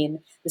between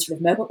the sort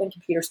of moment when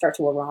computers start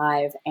to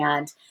arrive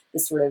and the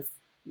sort of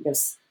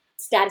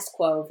status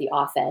quo of the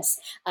office.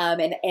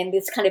 And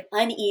this kind of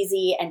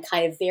uneasy and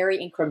kind of very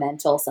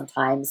incremental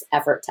sometimes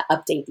effort to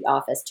update the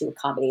office to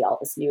accommodate all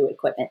this new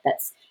equipment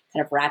that's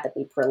kind of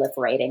rapidly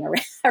proliferating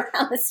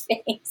around the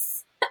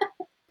space.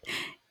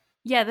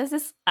 Yeah, there's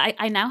this,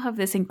 I now have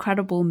this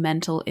incredible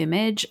mental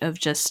image of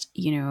just,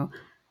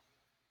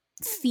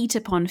 feet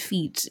upon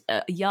feet,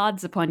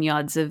 yards upon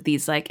yards of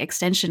these like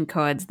extension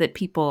cords that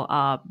people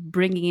are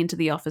bringing into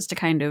the office to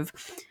kind of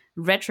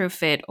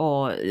retrofit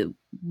or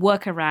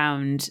work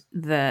around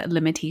the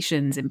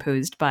limitations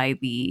imposed by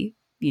the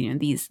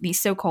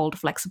these so-called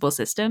flexible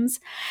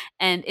systems.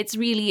 And it's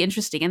really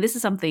interesting, and this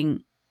is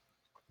something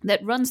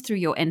that runs through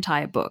your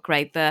entire book,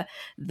 right?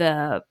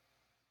 The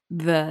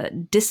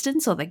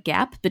distance or the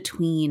gap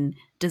between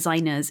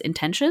designers'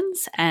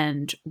 intentions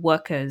and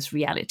workers'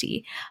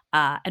 reality.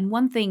 And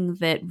one thing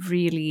that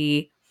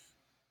really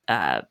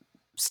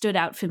stood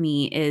out for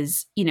me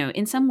is,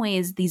 in some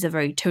ways, these are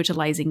very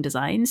totalizing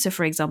designs. So,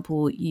 for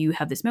example, you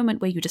have this moment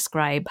where you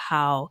describe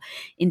how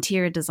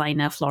interior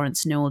designer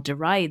Florence Knoll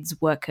derides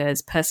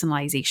workers'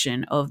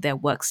 personalization of their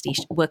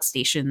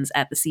workstations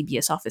at the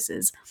CBS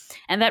offices.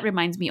 And that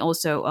reminds me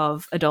also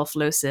of Adolphe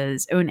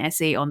Losa's own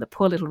essay on the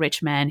poor little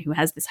rich man who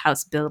has this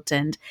house built,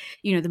 and,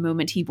 the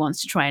moment he wants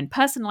to try and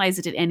personalize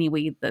it in any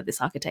way, that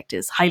this architect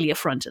is highly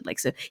affronted. Like,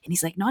 so, and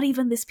he's like, not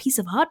even this piece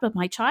of art, but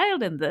my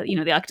child. And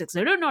the architect's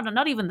like, no,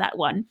 not even that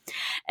one.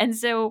 And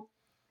so,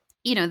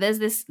 there's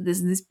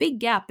this big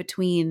gap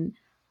between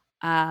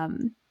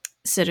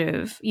sort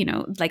of,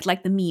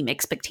 like the meme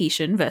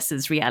expectation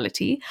versus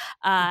reality.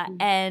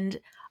 And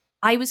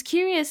I was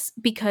curious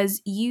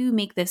because you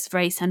make this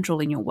very central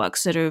in your work,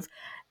 sort of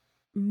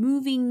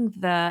moving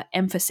the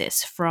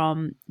emphasis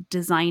from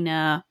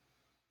designer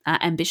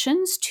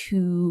ambitions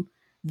to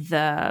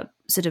the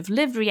sort of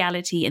lived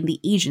reality and the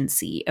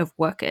agency of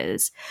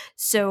workers.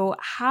 So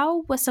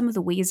how were some of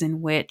the ways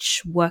in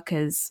which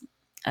workers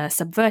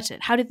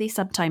subverted? How did they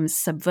sometimes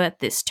subvert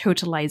this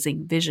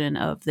totalizing vision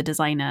of the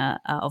designer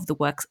of the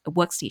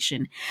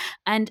workstation?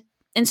 And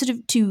sort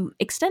of to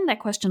extend that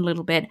question a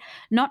little bit,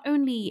 not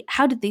only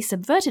how did they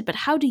subvert it, but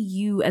how do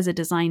you as a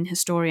design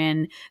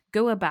historian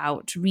go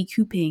about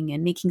recouping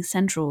and making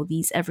central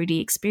these everyday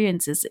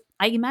experiences?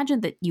 I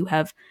imagine that you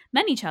have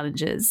many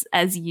challenges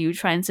as you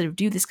try and sort of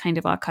do this kind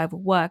of archival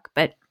work,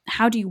 but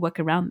how do you work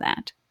around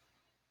that?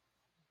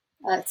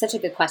 It's such a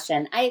good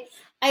question. I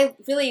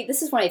really,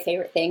 this is one of my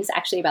favorite things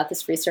actually about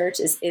this research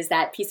is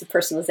that piece of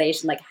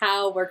personalization, like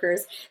how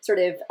workers sort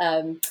of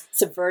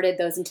subverted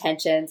those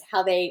intentions,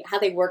 how they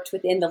worked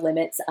within the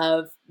limits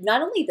of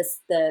not only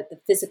the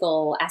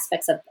physical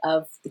aspects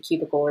of the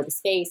cubicle or the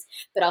space,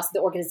 but also the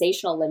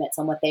organizational limits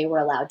on what they were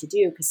allowed to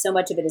do. Because so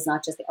much of it is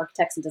not just the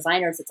architects and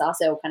designers, it's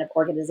also kind of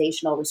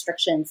organizational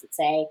restrictions that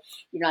say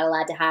you're not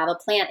allowed to have a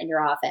plant in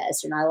your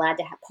office, you're not allowed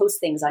to post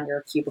things on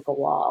your cubicle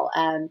wall.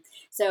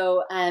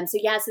 So there's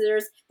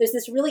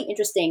this really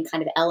interesting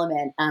kind of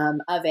element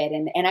of it,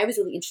 and I was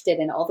really interested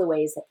in all the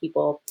ways that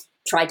people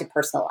tried to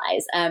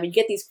personalize. You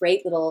get these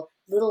great little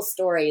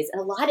stories,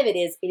 and a lot of it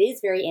is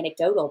very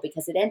anecdotal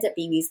because it ends up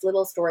being these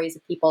little stories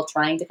of people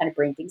trying to kind of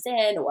bring things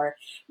in, or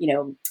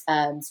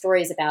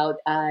stories about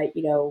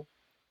the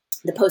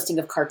posting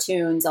of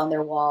cartoons on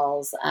their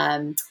walls.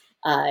 The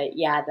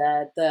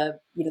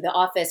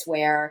office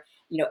where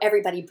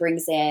everybody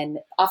brings in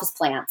office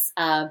plants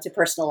to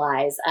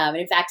personalize. And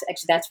in fact,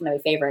 actually, that's one of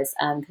my favorites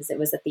because it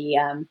was at the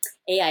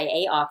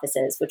AIA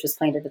offices, which was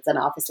planned as an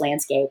office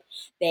landscape.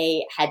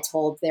 They had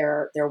told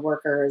their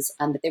workers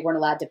that they weren't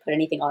allowed to put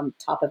anything on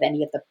top of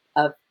any of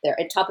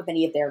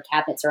their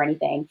cabinets or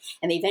anything.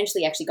 And they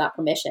eventually actually got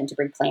permission to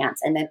bring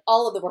plants. And then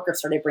all of the workers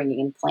started bringing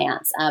in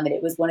plants. And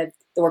it was one of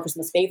the workers'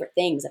 most favorite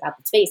things about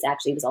the space,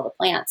 actually, was all the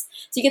plants.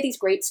 So you get these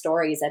great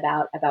stories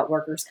about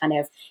workers kind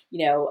of,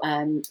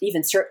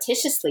 even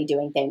surreptitiously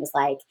doing things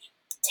like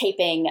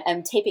taping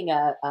a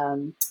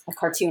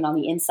cartoon on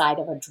the inside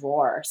of a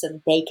drawer so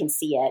that they can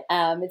see it.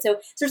 And so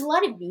there's a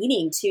lot of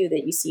meaning too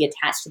that you see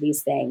attached to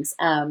these things,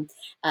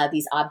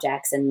 these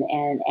objects and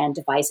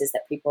devices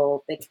that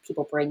people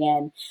bring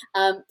in.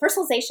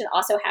 Personalization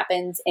also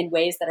happens in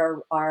ways that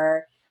are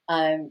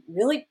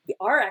really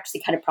are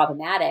actually kind of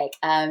problematic.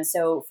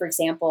 So for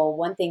example,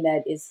 one thing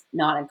that is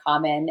not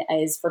uncommon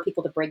is for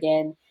people to bring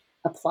in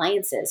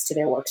appliances to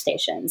their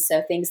workstations.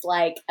 So things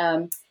like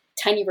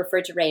tiny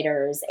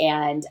refrigerators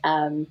and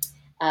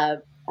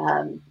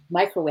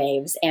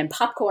microwaves and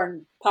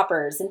popcorn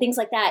poppers and things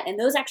like that. And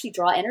those actually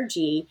draw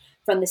energy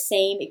from the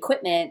same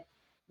equipment,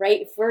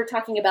 right? If we're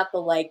talking about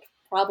the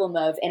problem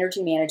of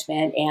energy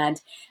management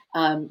and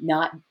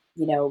not,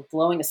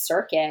 blowing a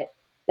circuit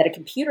that a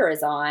computer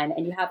is on,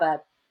 and you have a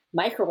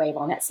microwave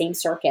on that same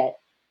circuit,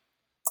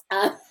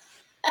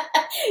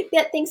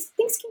 things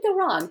can go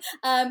wrong.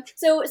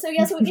 So it is.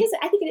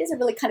 I think it is a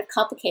really kind of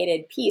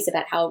complicated piece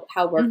about how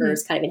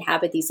workers kind of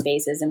inhabit these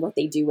spaces and what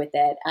they do with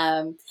it.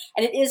 And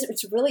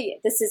it's really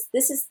this is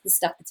the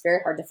stuff that's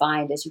very hard to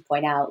find, as you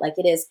point out. Like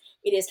it is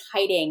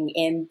hiding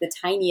in the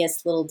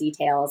tiniest little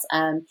details.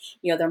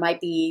 There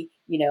might be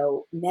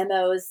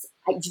memos.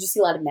 You see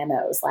a lot of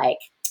memos like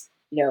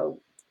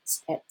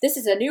this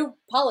is a new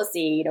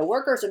policy.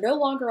 Workers are no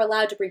longer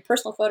allowed to bring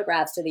personal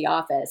photographs to the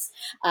office,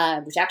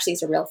 which actually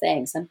is a real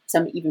thing. Some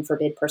even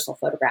forbid personal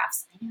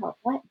photographs. I know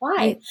what?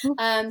 Why?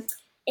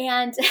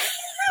 And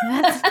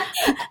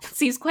that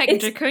seems quite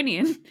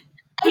draconian.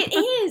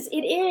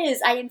 It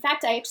is. I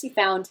actually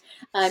found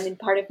in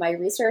part of my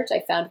research,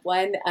 I found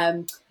one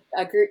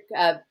a group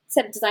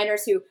set of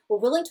designers who were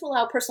willing to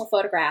allow personal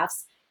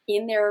photographs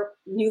in their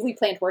newly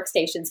planned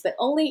workstations, but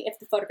only if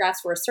the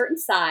photographs were a certain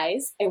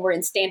size and were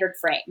in standard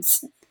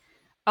frames.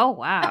 Oh,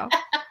 wow.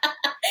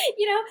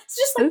 it's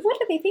just like, what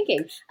are they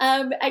thinking?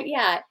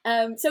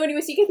 So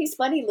anyways, you get these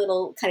funny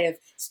little kind of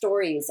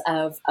stories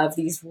of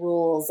these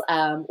rules,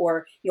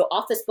 or,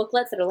 office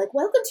booklets that are like,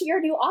 welcome to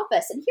your new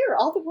office, and here are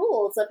all the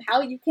rules of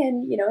how you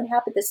can,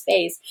 inhabit this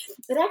space.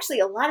 But actually,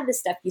 a lot of this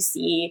stuff you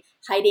see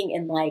hiding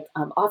in like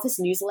office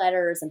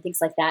newsletters and things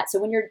like that. So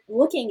when you're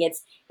looking,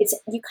 it's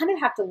you kind of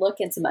have to look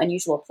in some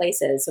unusual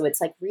places. So it's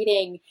like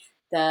reading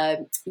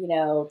the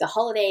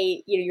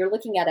holiday, you're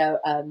looking at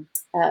an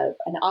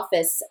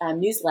office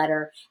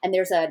newsletter, and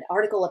there's an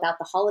article about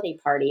the holiday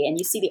party, and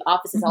you see the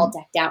office is all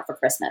decked out for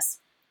Christmas.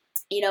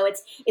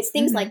 It's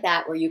things like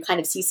that where you kind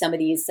of see some of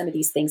these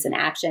things in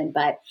action,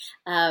 but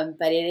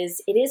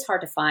it is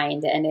hard to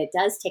find, and it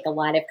does take a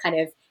lot of kind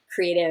of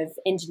creative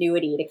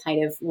ingenuity to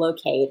kind of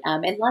locate,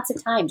 and lots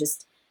of time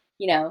just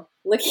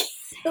looking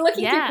through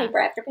paper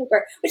after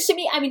paper, which to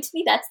me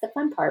that's the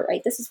fun part,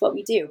 right? This is what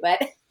we do,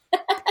 but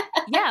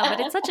yeah, but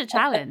it's such a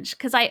challenge,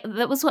 because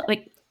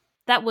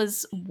that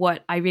was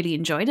what I really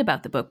enjoyed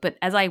about the book. But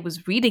as I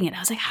was reading it, I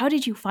was like, how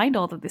did you find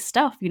all of this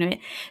stuff?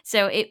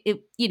 So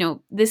it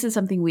this is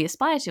something we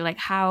aspire to. Like,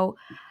 how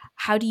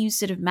do you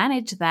sort of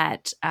manage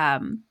that,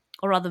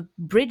 or rather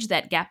bridge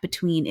that gap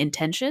between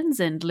intentions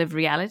and lived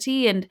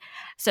reality, and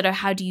sort of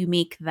how do you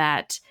make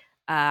that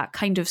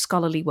kind of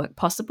scholarly work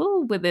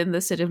possible within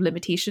the sort of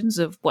limitations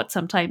of what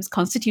sometimes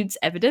constitutes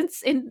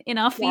evidence in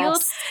our field.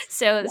 Yes.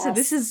 So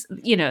this is,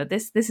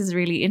 this is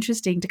really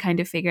interesting to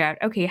kind of figure out,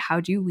 okay, how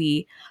do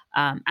we,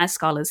 as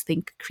scholars,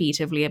 think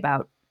creatively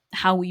about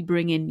how we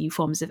bring in new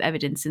forms of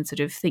evidence and sort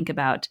of think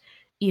about,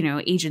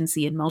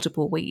 agency in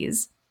multiple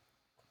ways.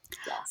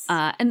 Yes.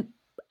 And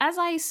as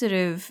I sort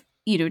of,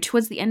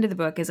 towards the end of the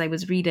book, as I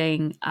was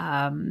reading,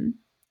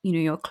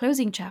 your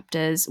closing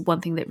chapters,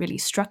 one thing that really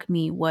struck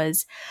me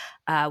was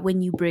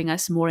when you bring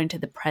us more into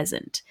the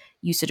present.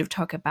 You sort of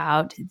talk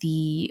about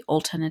the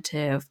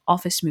alternative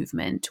office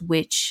movement,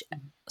 which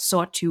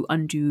sought to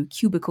undo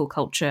cubicle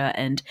culture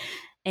and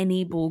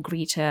enable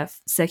greater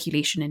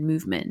circulation and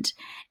movement.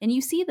 And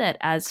you see that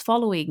as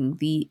following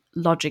the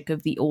logic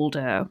of the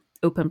older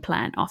open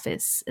plan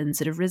office and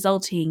sort of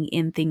resulting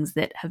in things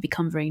that have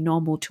become very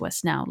normal to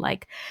us now,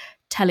 like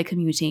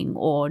telecommuting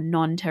or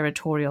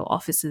non-territorial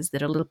offices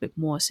that are a little bit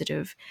more sort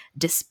of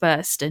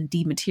dispersed and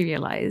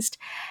dematerialized.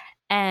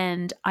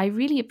 And I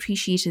really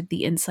appreciated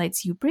the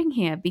insights you bring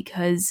here,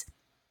 because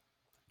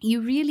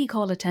you really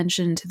call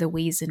attention to the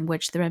ways in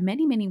which there are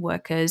many, many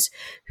workers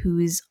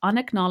whose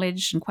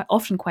unacknowledged and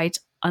often quite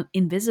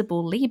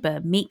invisible labor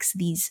makes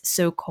these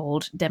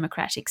so-called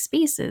democratic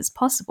spaces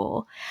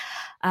possible.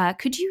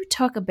 Could you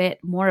talk a bit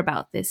more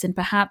about this, and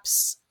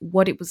perhaps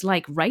what it was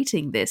like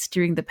writing this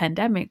during the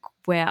pandemic,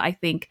 where I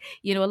think,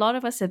 a lot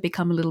of us have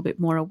become a little bit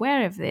more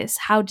aware of this?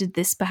 How did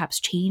this perhaps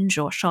change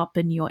or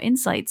sharpen your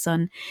insights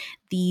on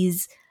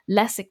these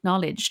less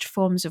acknowledged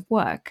forms of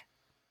work?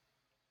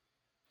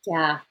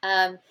 Yeah.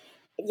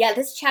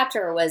 This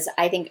chapter was,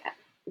 I think,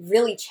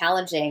 really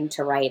challenging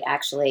to write,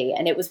 actually.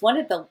 And it is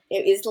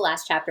the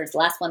last chapter. It's the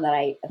last one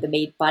the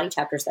main body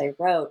chapters that I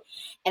wrote.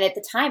 And at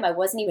the time, I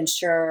wasn't even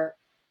sure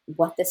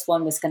what this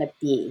one was going to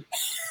be.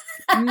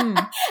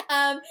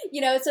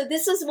 So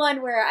this was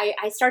one where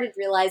I started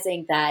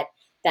realizing that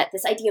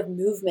this idea of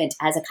movement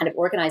as a kind of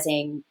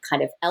organizing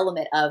kind of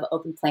element of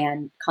open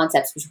plan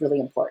concepts was really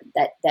important,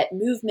 that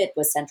movement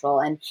was central,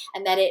 and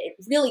that it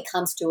really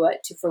comes to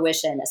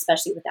fruition,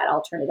 especially with that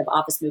alternative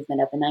office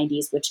movement of the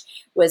 90s, which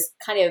was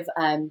kind of,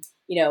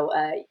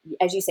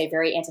 as you say,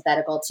 very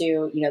antithetical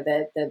to,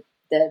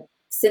 the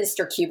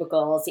sinister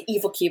cubicles, the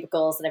evil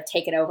cubicles that have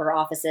taken over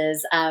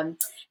offices.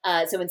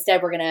 So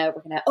instead we're going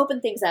to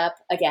open things up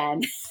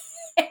again.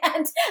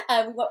 And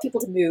we want people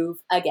to move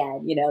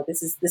again.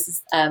 This is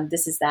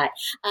that.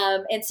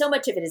 And so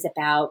much of it is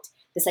about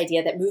this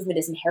idea that movement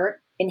is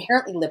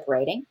inherently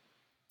liberating,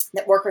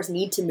 that workers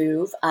need to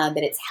move, that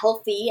it's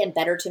healthy and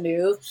better to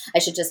move. I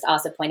should just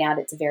also point out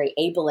it's a very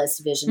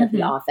ableist vision of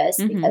the office,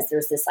 because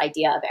there's this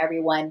idea of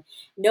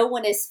no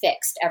one is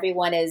fixed.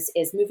 Everyone is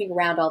moving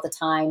around all the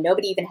time.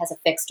 Nobody even has a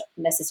fixed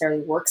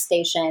necessarily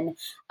workstation.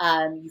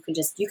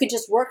 You can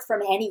just work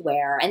from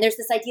anywhere. And there's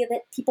this idea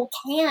that people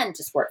can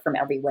just work from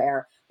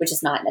everywhere, which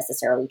is not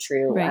necessarily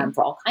true, right,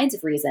 for all kinds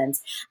of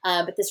reasons.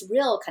 But this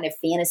real kind of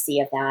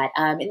fantasy of that.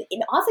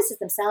 In offices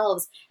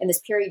themselves, in this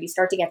period, you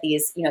start to get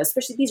these,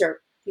 especially these are,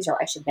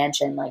 I should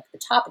mention, like the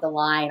top of the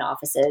line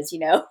offices,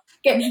 the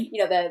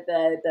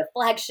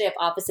flagship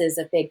offices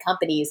of big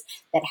companies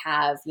that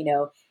have,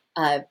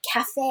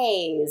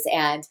 cafes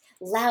and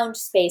lounge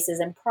spaces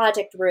and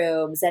project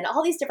rooms and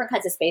all these different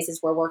kinds of spaces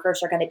where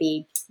workers are going to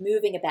be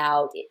moving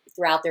about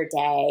throughout their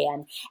day.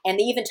 And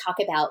they even talk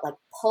about like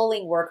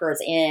pulling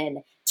workers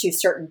in to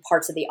certain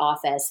parts of the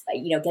office,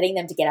 getting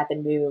them to get up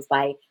and move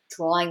by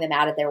drawing them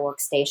out of their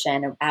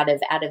workstation, out of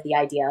the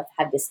idea of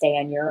having to stay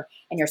in your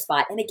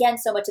spot. And again,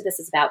 so much of this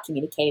is about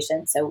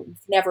communication. So we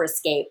never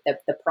escape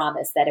the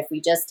promise that if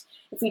we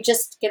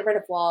just get rid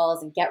of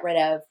walls and get rid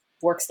of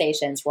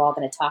workstations, we're all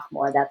going to talk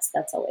more. That's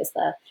always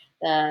the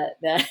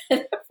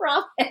the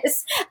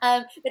promise.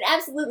 But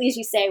absolutely, as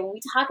you say, when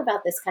we talk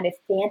about this kind of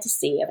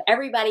fantasy of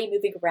everybody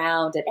moving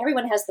around and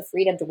everyone has the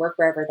freedom to work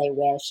wherever they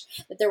wish,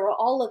 that there were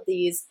all of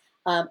these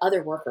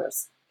other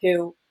workers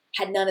who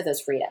had none of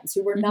those freedoms,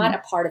 who were not a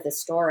part of the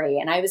story.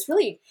 And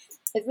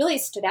it really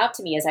stood out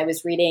to me as I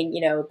was reading,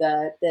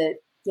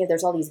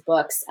 there's all these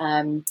books,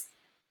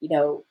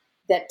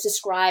 that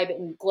describe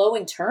in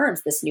glowing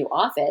terms this new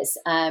office.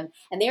 And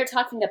they are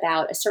talking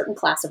about a certain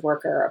class of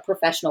worker, a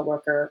professional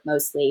worker,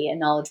 mostly a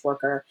knowledge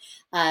worker,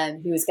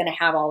 who is going to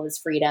have all this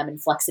freedom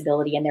and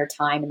flexibility in their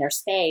time and their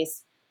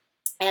space.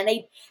 And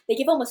they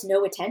give almost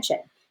no attention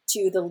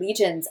to the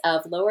legions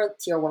of lower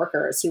tier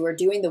workers who are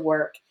doing the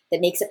work that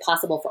makes it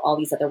possible for all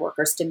these other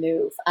workers to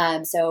move.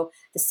 So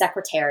the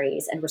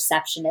secretaries and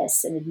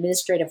receptionists and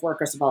administrative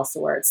workers of all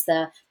sorts,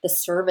 the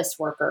service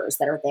workers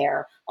that are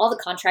there, all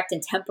the contract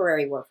and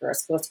temporary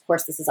workers. Of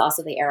course, this is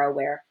also the era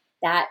where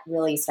that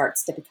really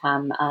starts to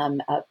become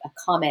a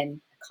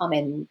common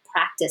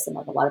practice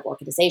among a lot of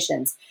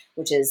organizations,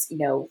 which is,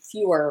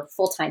 fewer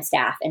full-time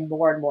staff and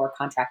more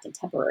contract and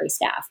temporary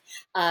staff.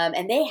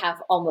 And they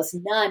have almost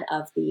none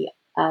of the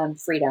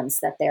freedoms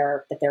that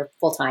their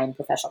full-time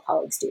professional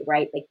colleagues do,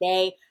 right? Like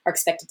they are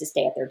expected to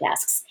stay at their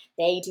desks.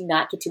 They do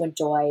not get to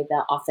enjoy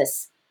the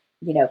office,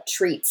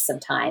 treats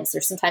sometimes.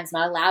 They're sometimes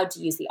not allowed to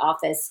use the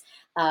office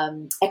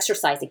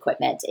exercise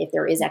equipment if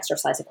there is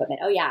exercise equipment.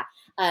 Oh yeah.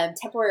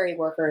 Temporary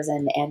workers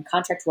and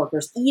contract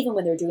workers, even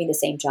when they're doing the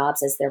same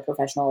jobs as their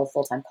professional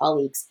full-time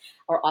colleagues,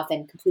 are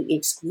often completely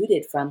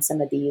excluded from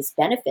some of these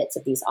benefits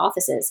of these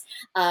offices.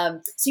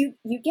 So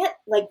you get,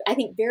 I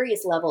think,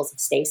 various levels of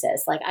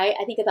stasis. I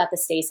think about the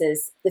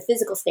stasis, the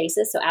physical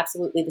stasis. So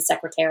absolutely the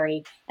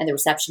secretary and the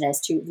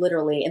receptionist who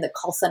literally, and the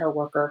call center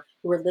worker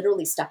who are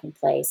literally stuck in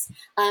place.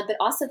 But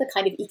also the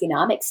kind of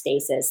economic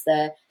stasis,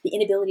 the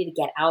inability to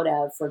get out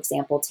of, for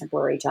example,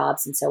 temporary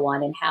jobs and so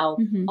on, and how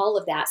all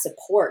of that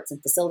supports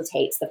and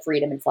facilitates the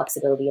freedom and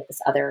flexibility of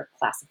this other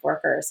class of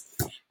workers.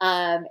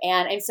 And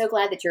I'm so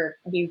glad that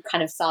you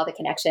kind of saw the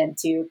connection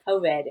to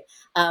COVID.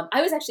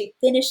 I was actually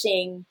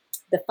finishing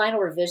the final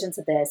revisions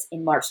of this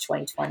in March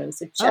 2020.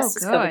 So just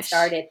as COVID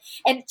started,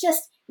 and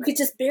we could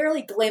just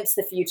barely glimpse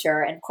the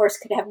future, and of course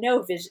could have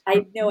no vision. I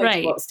had no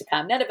idea what was to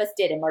come. None of us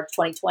did in March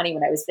 2020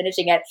 when I was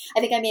finishing it. I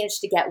think I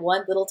managed to get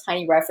one little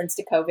tiny reference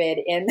to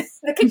COVID in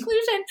the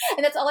conclusion,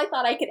 and that's all I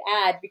thought I could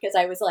add because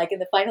I was in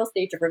the final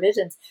stage of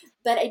revisions.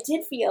 But I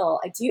do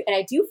feel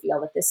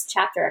that this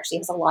chapter actually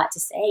has a lot to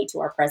say to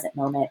our present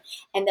moment,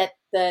 and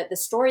that the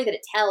story that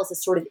it tells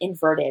is sort of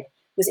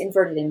was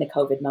inverted in the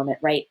COVID moment,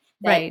 right?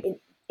 That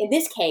in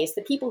this case,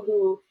 the people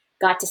who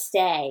got to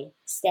stay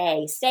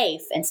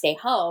safe and stay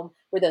home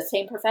were those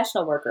same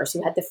professional workers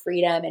who had the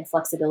freedom and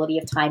flexibility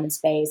of time and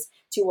space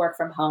to work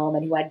from home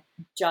and who had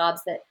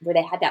jobs where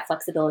they had that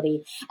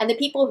flexibility. And the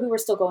people who were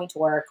still going to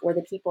work were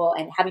the people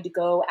and having to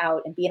go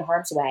out and be in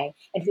harm's way,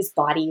 and whose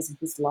bodies and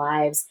whose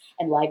lives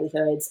and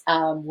livelihoods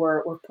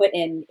were put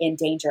in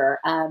danger.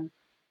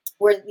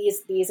 Were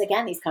these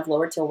kind of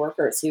lower tier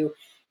workers who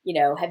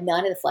have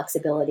none of the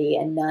flexibility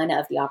and none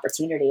of the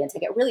opportunity. And to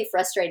get really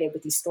frustrated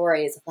with these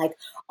stories of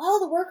all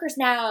the workers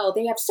now,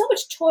 they have so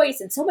much choice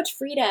and so much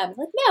freedom.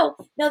 No,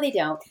 they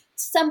don't.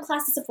 Some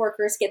classes of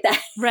workers get that,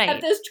 have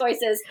those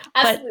choices.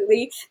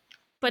 Absolutely.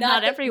 But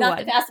not everyone. Not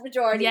the vast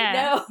majority.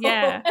 Yeah,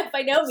 no,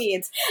 by no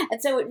means. And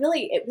so it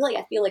really,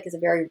 I feel like is a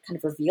very kind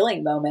of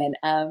revealing moment.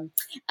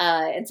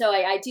 And so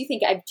I do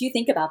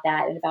think about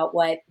that and about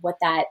what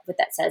that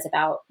says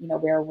about,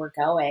 where we're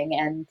going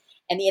and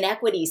the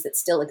inequities that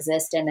still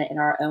exist in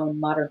our own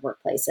modern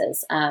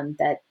workplaces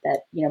that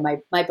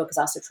my book is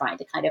also trying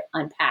to kind of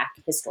unpack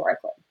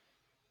historically.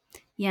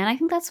 Yeah, and I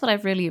think that's what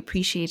I've really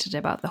appreciated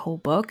about the whole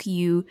book.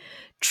 You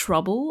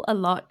trouble a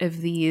lot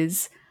of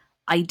these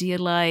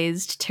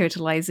idealized,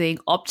 totalizing,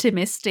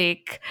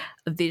 optimistic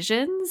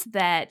visions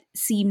that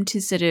seem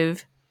to sort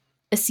of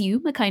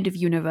assume a kind of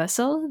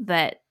universal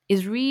that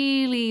is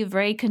really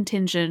very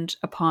contingent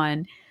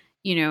upon,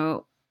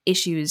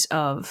 issues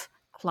of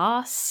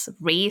class,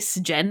 race,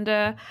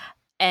 gender,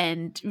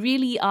 and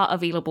really are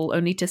available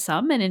only to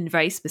some and in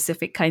very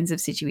specific kinds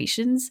of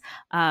situations.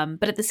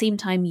 But at the same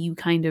time, you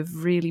kind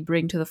of really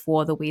bring to the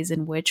fore the ways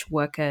in which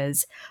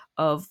workers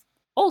of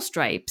all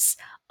stripes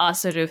are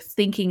sort of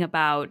thinking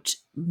about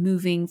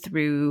moving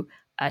through,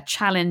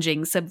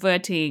 challenging,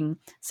 subverting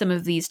some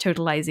of these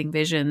totalizing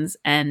visions,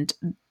 and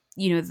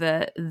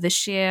the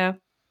sheer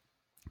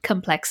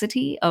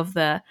complexity of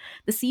the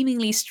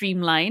seemingly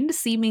streamlined,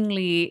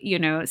 seemingly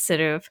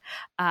sort of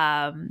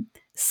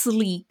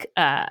sleek,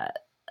 kind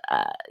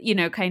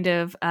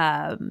of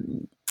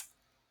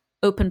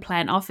open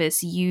plan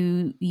office.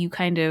 You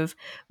kind of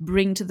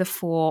bring to the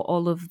fore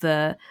all of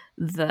the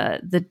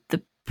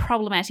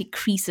problematic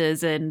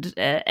creases and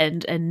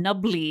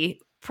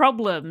nubbly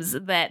problems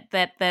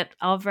that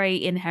are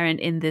very inherent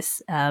in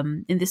this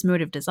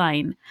mode of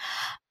design.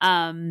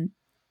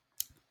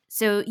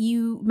 So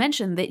you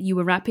mentioned that you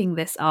were wrapping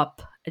this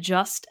up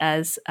just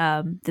as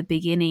the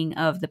beginning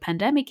of the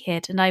pandemic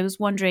hit, and I was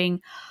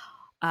wondering,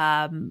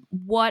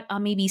 what are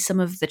maybe some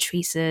of the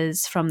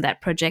traces from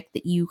that project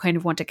that you kind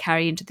of want to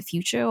carry into the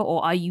future?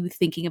 Or are you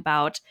thinking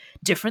about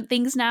different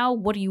things now?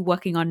 What are you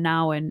working on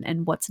now,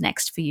 and what's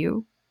next for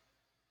you?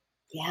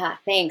 Yeah,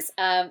 thanks.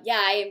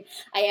 I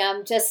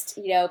am just,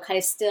 kind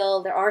of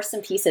still, there are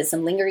some pieces,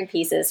 some lingering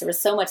pieces. There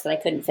was so much that I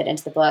couldn't fit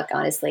into the book,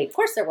 honestly. Of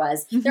course there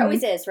was. There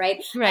always is,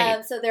 right?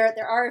 Right. So there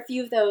are a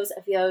few of those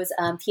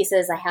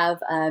pieces. I have,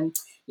 an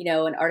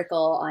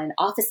article on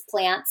office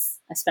plants.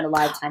 I spent a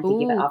lot of time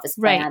thinking about office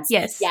plants.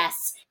 Right.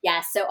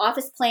 Yes. So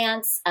office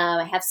plants.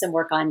 I have some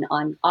work on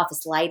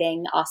office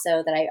lighting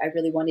also that I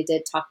really wanted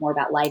to talk more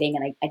about lighting,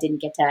 and I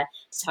didn't get to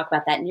talk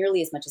about that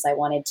nearly as much as I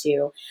wanted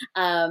to.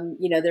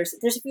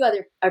 There's a few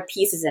other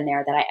pieces in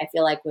there that I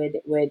feel like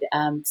would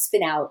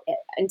spin out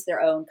into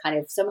their own kind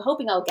of. So I'm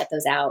hoping I'll get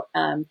those out,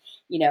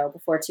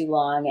 before too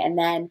long. And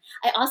then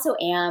I also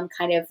am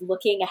kind of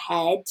looking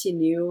ahead to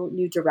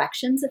new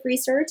directions of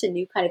research and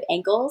new kind of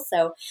angles.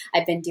 So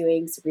I've been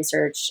doing some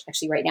research.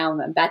 Actually, right now I'm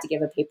about to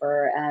give a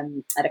paper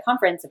at a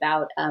conference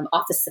about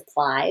office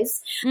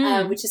supplies,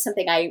 which is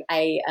something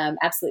I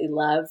absolutely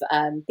love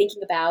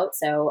thinking about.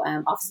 So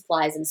office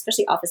supplies, and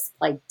especially office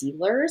supply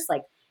dealers,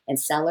 and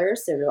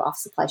sellers, so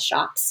office supply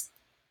shops.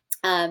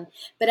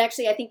 But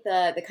actually, I think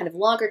the kind of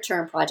longer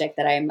term project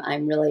that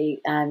I'm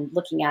really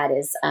looking at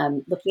is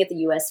looking at the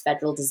U.S.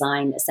 Federal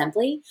Design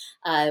Assembly,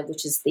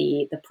 which is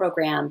the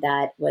program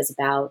that was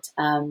about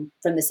from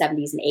the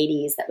 70s and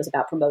 80s that was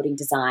about promoting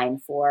design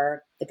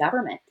for the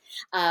government.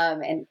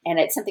 And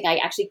it's something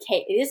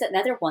it is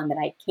another one that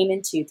I came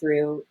into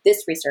through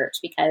this research,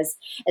 because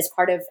as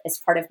part of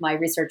my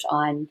research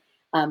on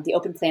the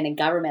open plan in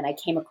government, I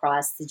came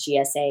across the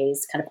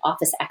GSA's kind of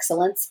office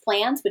excellence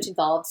plans, which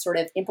involved sort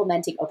of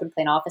implementing open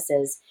plan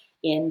offices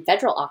in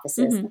federal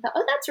offices. And I thought,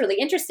 that's really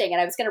interesting.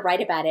 And I was going to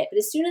write about it. But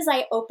as soon as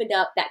I opened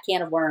up that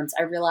can of worms,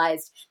 I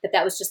realized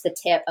that was just the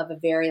tip of a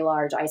very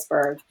large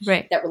iceberg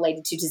that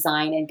related to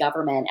design and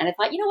government. And I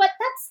thought, you know what,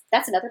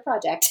 that's another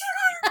project.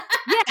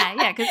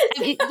 Because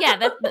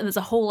there's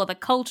a whole other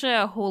culture,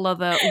 a whole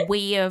other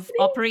way of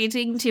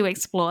operating to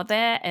explore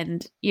there,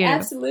 and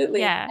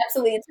absolutely. And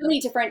so many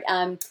different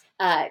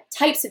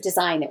types of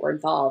design that were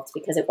involved,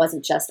 because it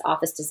wasn't just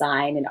office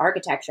design and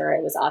architecture;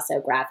 it was also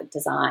graphic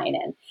design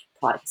and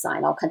product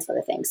design, all kinds of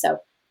other things.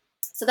 So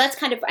that's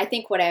kind of, I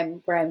think,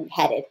 where I'm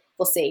headed.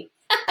 We'll see.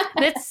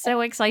 That's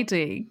so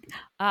exciting.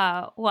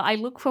 Well, I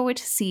look forward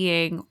to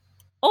seeing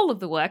all of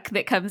the work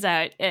that comes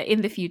out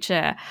in the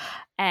future.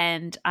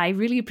 And I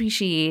really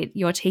appreciate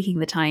your taking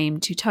the time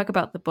to talk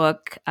about the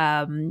book.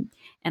 And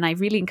I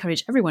really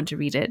encourage everyone to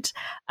read it.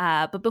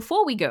 But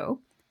before we go,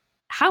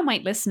 how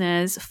might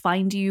listeners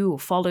find you or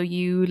follow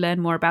you,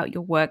 learn more about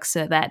your work,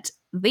 so that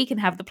they can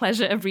have the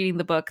pleasure of reading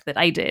the book that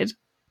I did?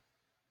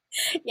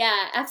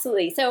 Yeah,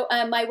 absolutely. So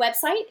my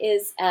website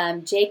is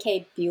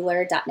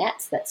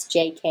jkbuhler.net. That's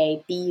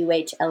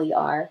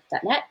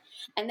jkbuhler.net.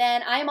 And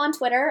then I'm on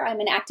Twitter. I'm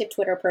an active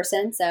Twitter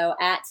person. So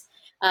at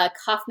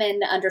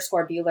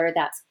Kaufmann_Buhler,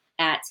 that's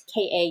at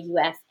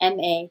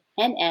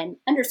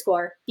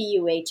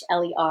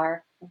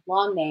KAUFMANN_BUHLER,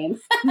 long name.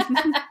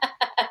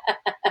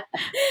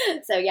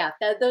 So yeah,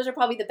 those are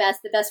probably the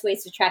best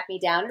ways to track me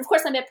down. And of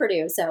course, I'm at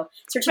Purdue, so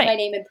searching my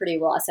name in Purdue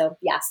will also,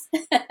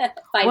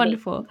 find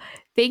Wonderful. me.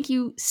 Thank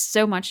you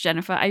so much,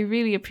 Jennifer. I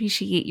really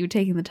appreciate you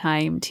taking the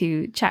time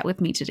to chat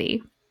with me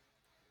today.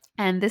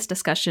 And this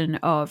discussion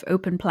of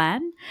Open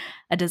Plan,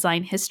 A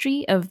Design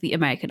History of the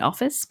American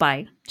Office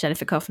by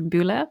Jennifer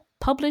Kaufmann-Buhler,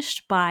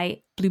 published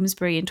by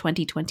Bloomsbury in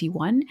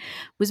 2021,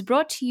 was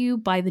brought to you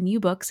by the New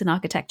Books in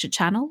Architecture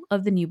channel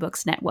of the New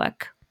Books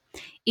Network.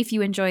 If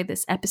you enjoyed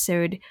this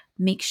episode,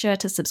 make sure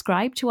to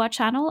subscribe to our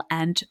channel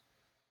and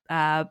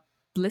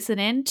listen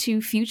in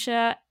to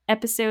future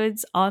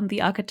episodes on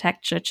the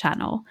Architecture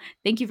channel.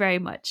 Thank you very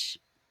much.